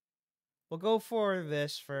 We'll go for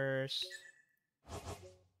this first.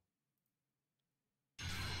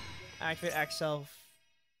 Activate XL.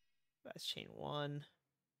 That's chain 1.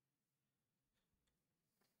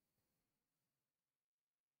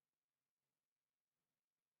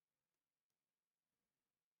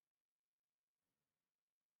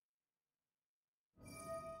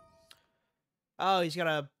 Oh, he's got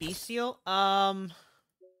a Bestial.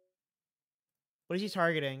 What is he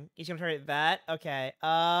targeting? He's gonna target that? Okay.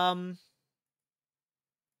 We're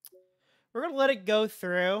gonna let it go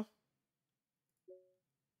through.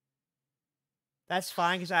 That's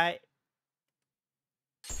fine, because I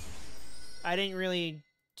didn't really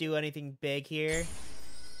do anything big here.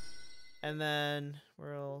 And then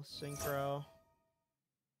we'll synchro.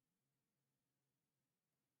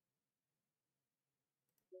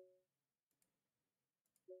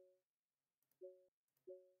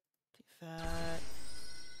 Do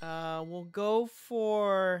that. We'll go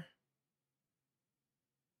for...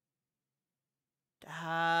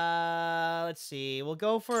 let's see. We'll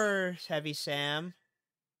go for Heavy Sam.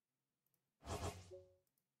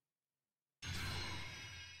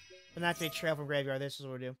 And activate Trail from Graveyard. This is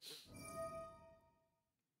what we'll do.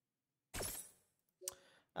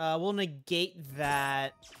 We'll negate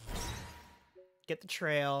that. Get the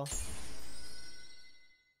Trail.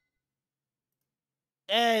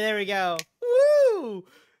 Hey, there we go. Woo!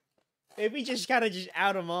 Maybe we just kind of just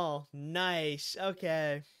out them all. Nice.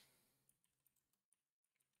 Okay.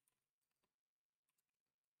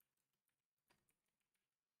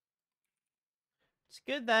 It's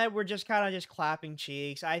good that we're just kind of just clapping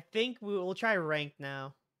cheeks. I think we'll try ranked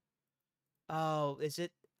now. Oh, is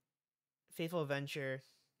it Faithful Adventure?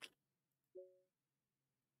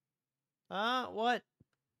 What?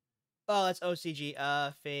 Oh, that's OCG.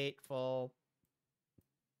 Fateful.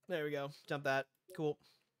 There we go. Dump that. Cool.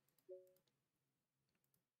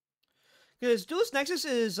 Because Duelist Nexus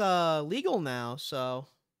is legal now, so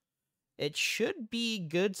it should be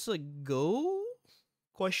good to go?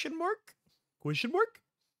 Question mark? Question mark?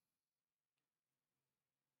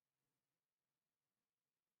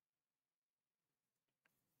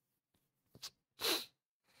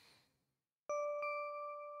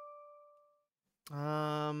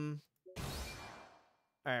 Alright,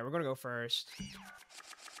 we're gonna go first.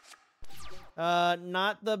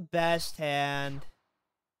 Not the best hand.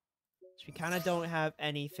 So we kind of don't have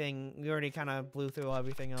anything. We already kind of blew through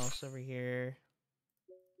everything else over here.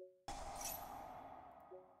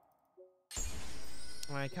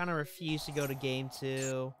 I kind of refuse to go to game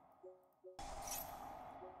 2.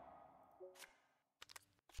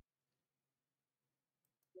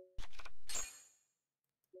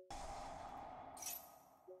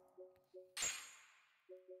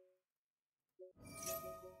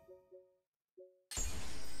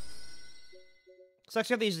 Sucks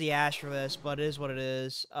to have to use the Ash for this, but it is what it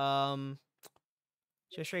is.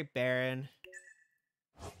 Just straight Baron.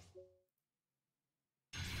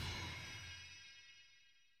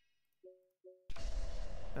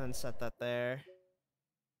 And then set that there.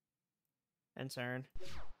 And turn.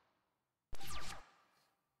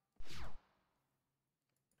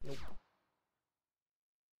 Nope.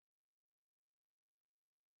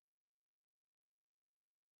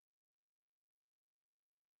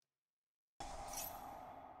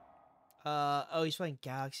 Oh, he's playing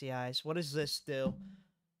Galaxy Eyes. What does this do?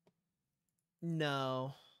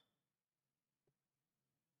 No.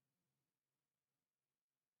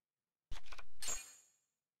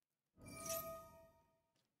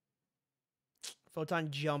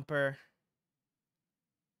 Photon Jumper.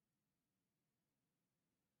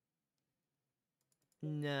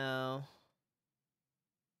 No.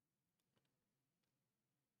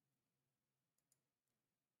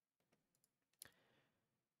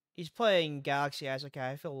 He's playing Galaxy Eyes. Okay,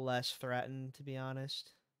 I feel less threatened, to be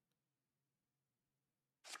honest.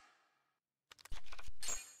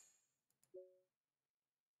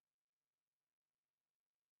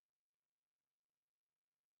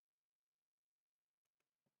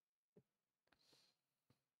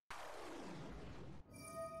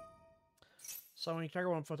 So when you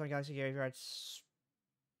target one Photon Galaxy Graveyard,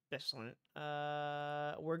 special on it.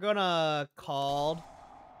 We're gonna call.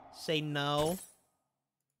 Say no.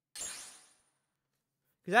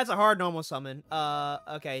 Because that's a hard normal summon.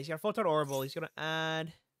 Okay, he's got a Photon Orbital. He's gonna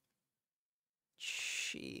add...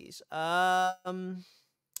 Jeez.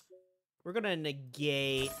 We're gonna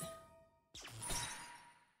negate...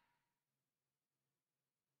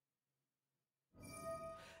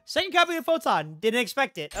 Second copy of Photon. Didn't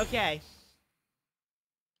expect it. Okay.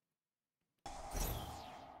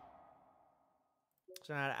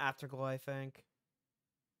 So not Afterglow, I think.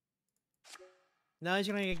 No, he's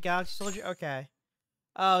gonna get Galaxy Soldier? Okay.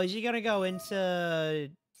 Oh, is he gonna go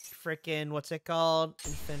into... Frickin' what's it called?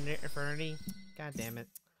 Infernity? God damn it.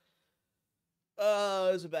 Oh,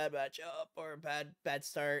 it was a bad matchup. Or a bad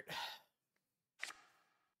start.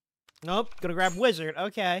 Nope. Gonna grab Wizard.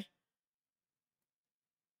 Okay.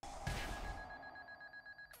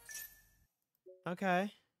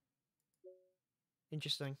 Okay.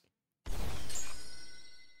 Interesting.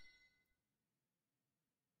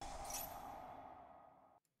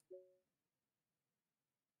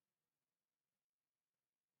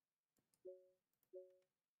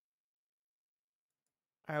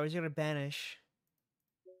 Alright, what's he gonna banish?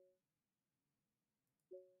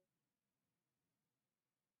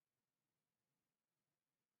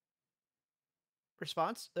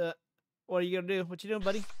 Response? What are you gonna do? What you doing,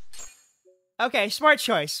 buddy? Okay, smart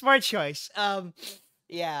choice. Smart choice.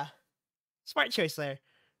 Yeah. Smart choice there.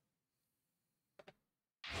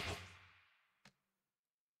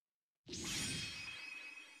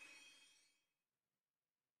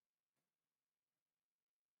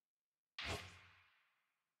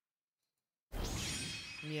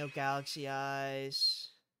 Neo Galaxy Eyes.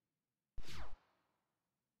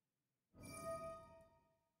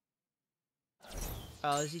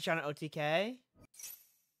 Oh, is he trying to OTK?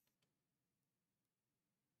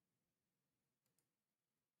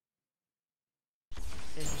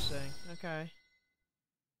 Interesting. Okay.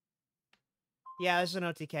 Yeah, this is an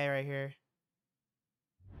OTK right here.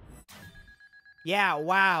 Yeah,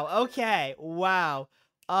 wow. Okay. Wow.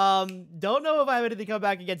 Don't know if I have anything to come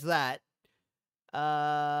back against that.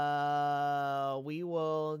 We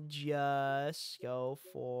will just go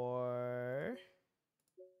for...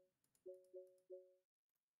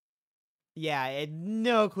 Yeah, I had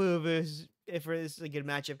no clue if this is a good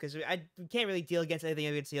matchup, because I can't really deal against anything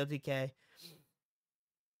against the OTK.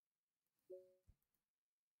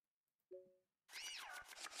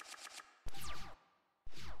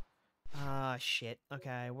 Ah, shit.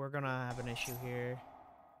 Okay, we're gonna have an issue here.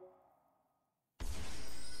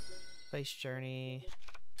 Place Journey.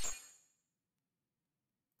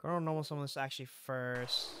 Go to normal summon this actually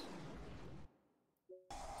first.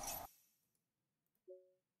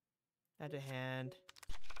 Add to hand.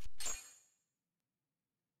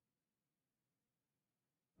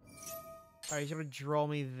 Alright, he's gonna draw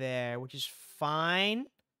me there, which is fine.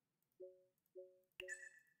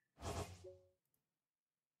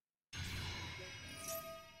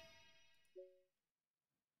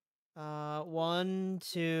 One,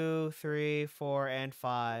 two, three, four, and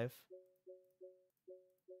 5.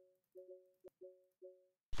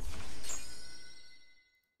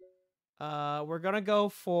 We're gonna go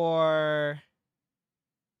for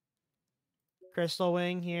Crystal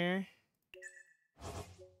Wing here.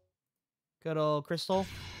 Good old Crystal.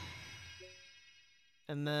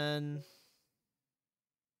 And then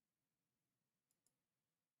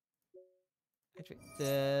activate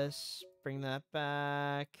this, bring that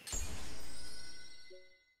back.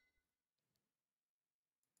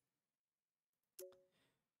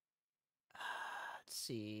 Let's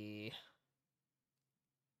see.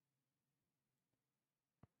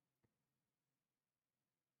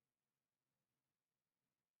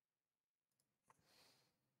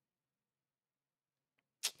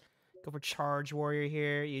 Go for Charge Warrior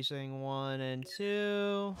here, using 1 and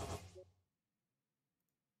 2.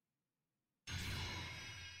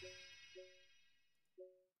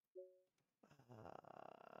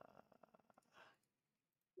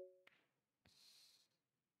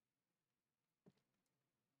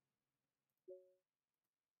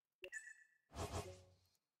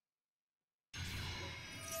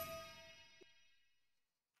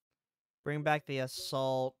 Bring back the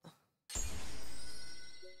Assault.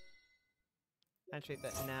 Activate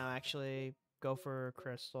that now, actually. Go for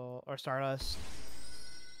Crystal, or Stardust.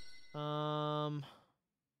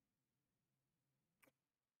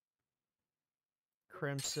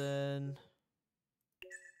 Crimson.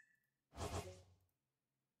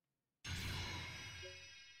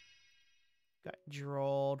 Got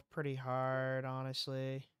drolled pretty hard,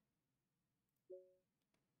 honestly.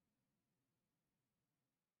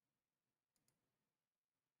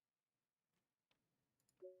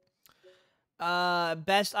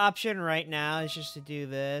 Best option right now is just to do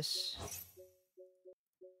this.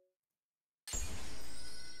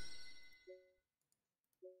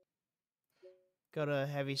 Go to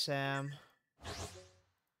Heavy Sam.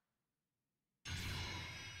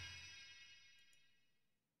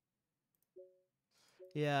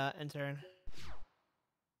 Yeah, end turn.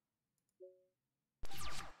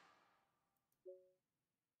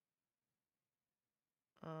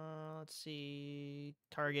 Let's see.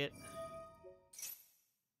 Target.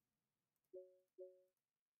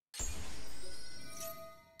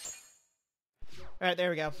 Alright,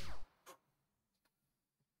 there we go.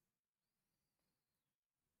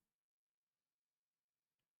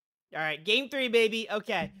 Alright, game 3, baby.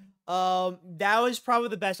 Okay. That was probably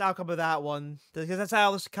the best outcome of that one, because that's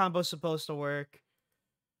how this combo's supposed to work.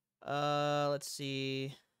 Let's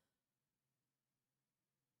see.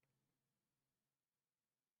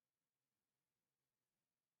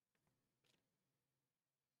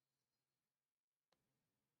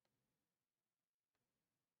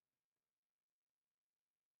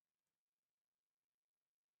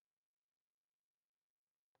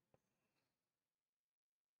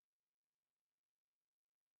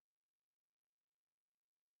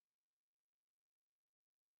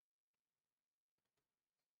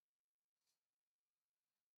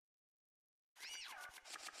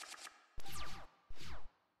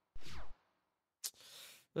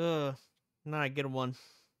 Ugh, not a good one.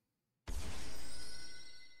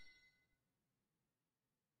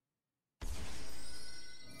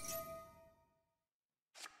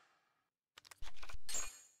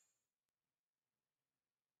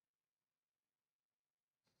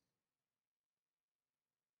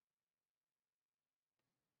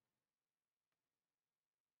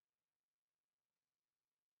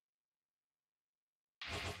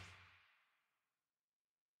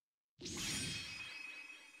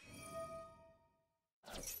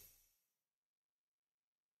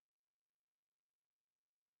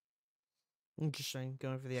 Interesting.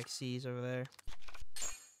 Going for the XCs over there.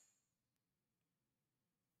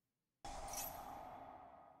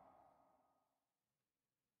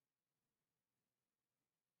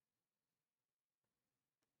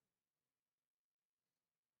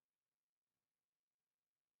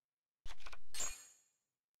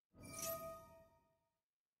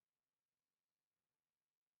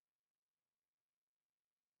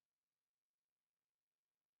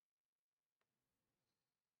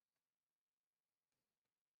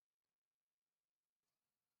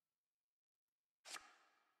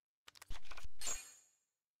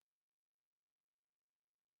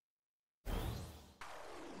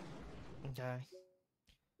 Okay.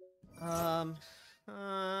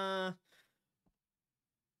 Uh,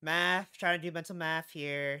 Math. Trying to do mental math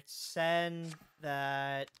here. Send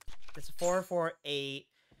that. That's a 448.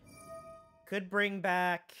 Could bring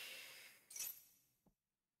back.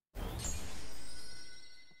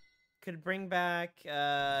 Could bring back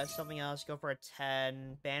something else. Go for a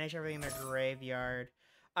 10. Banish everything in their graveyard.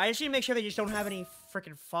 I just need to make sure they just don't have any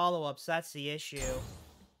freaking follow-ups. That's the issue.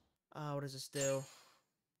 What does this do?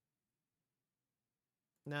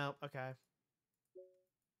 No, okay.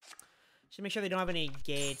 Should make sure they don't have any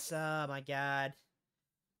gates. Oh my god.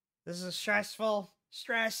 This is stressful.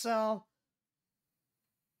 Stressful.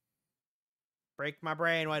 Break my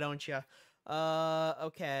brain, why don't you?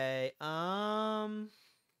 Okay.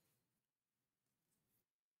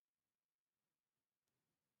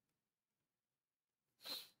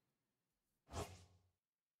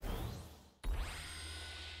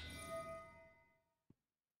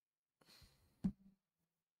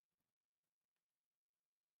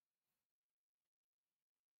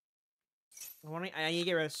 I need to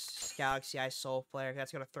get rid of Galaxy Eye Soul Flare.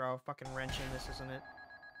 That's gonna throw a fucking wrench in this, isn't it?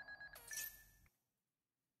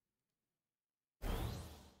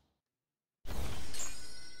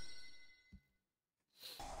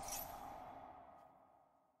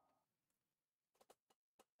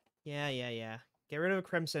 Yeah. Get rid of a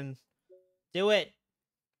Crimson. Do it.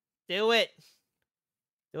 Do it.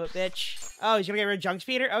 Do it, bitch. Oh, he's gonna get rid of Junk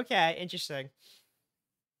Speeder? Okay, interesting.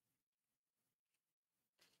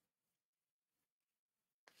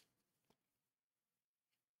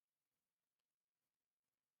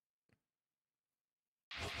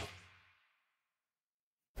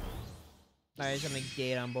 Alright, he's gonna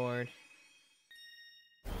gate on board.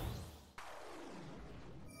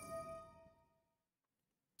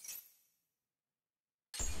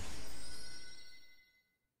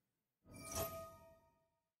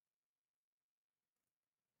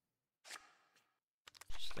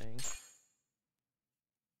 Interesting.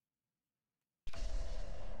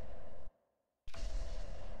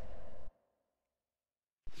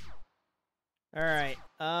 Alright,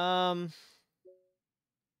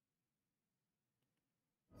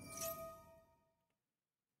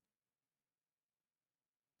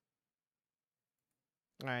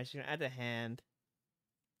 Alright, so you're gonna add the hand.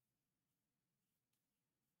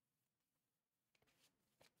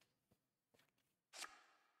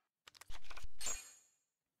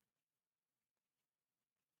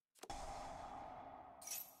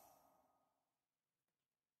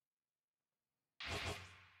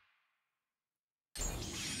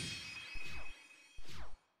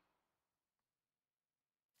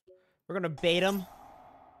 We're gonna bait him.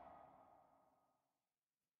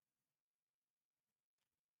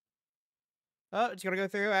 Oh, it's gonna go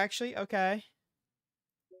through, actually? Okay.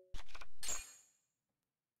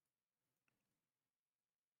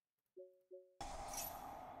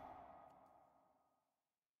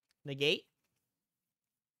 Negate.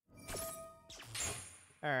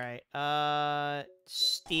 Alright,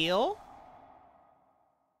 steal.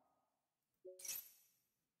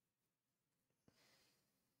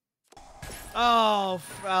 Oh,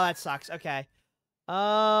 that sucks. Okay.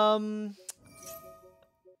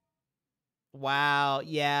 Wow,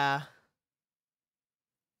 yeah.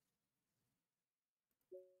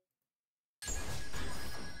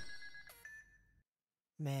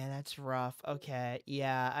 Man, that's rough. Okay,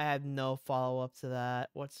 yeah, I have no follow-up to that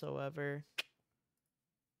whatsoever.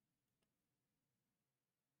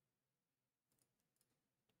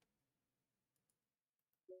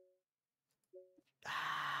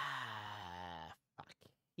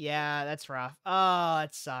 Yeah, that's rough. Oh,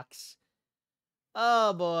 it sucks.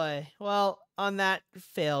 Oh boy. Well, on that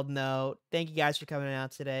failed note, thank you guys for coming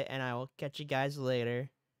out today, and I will catch you guys later.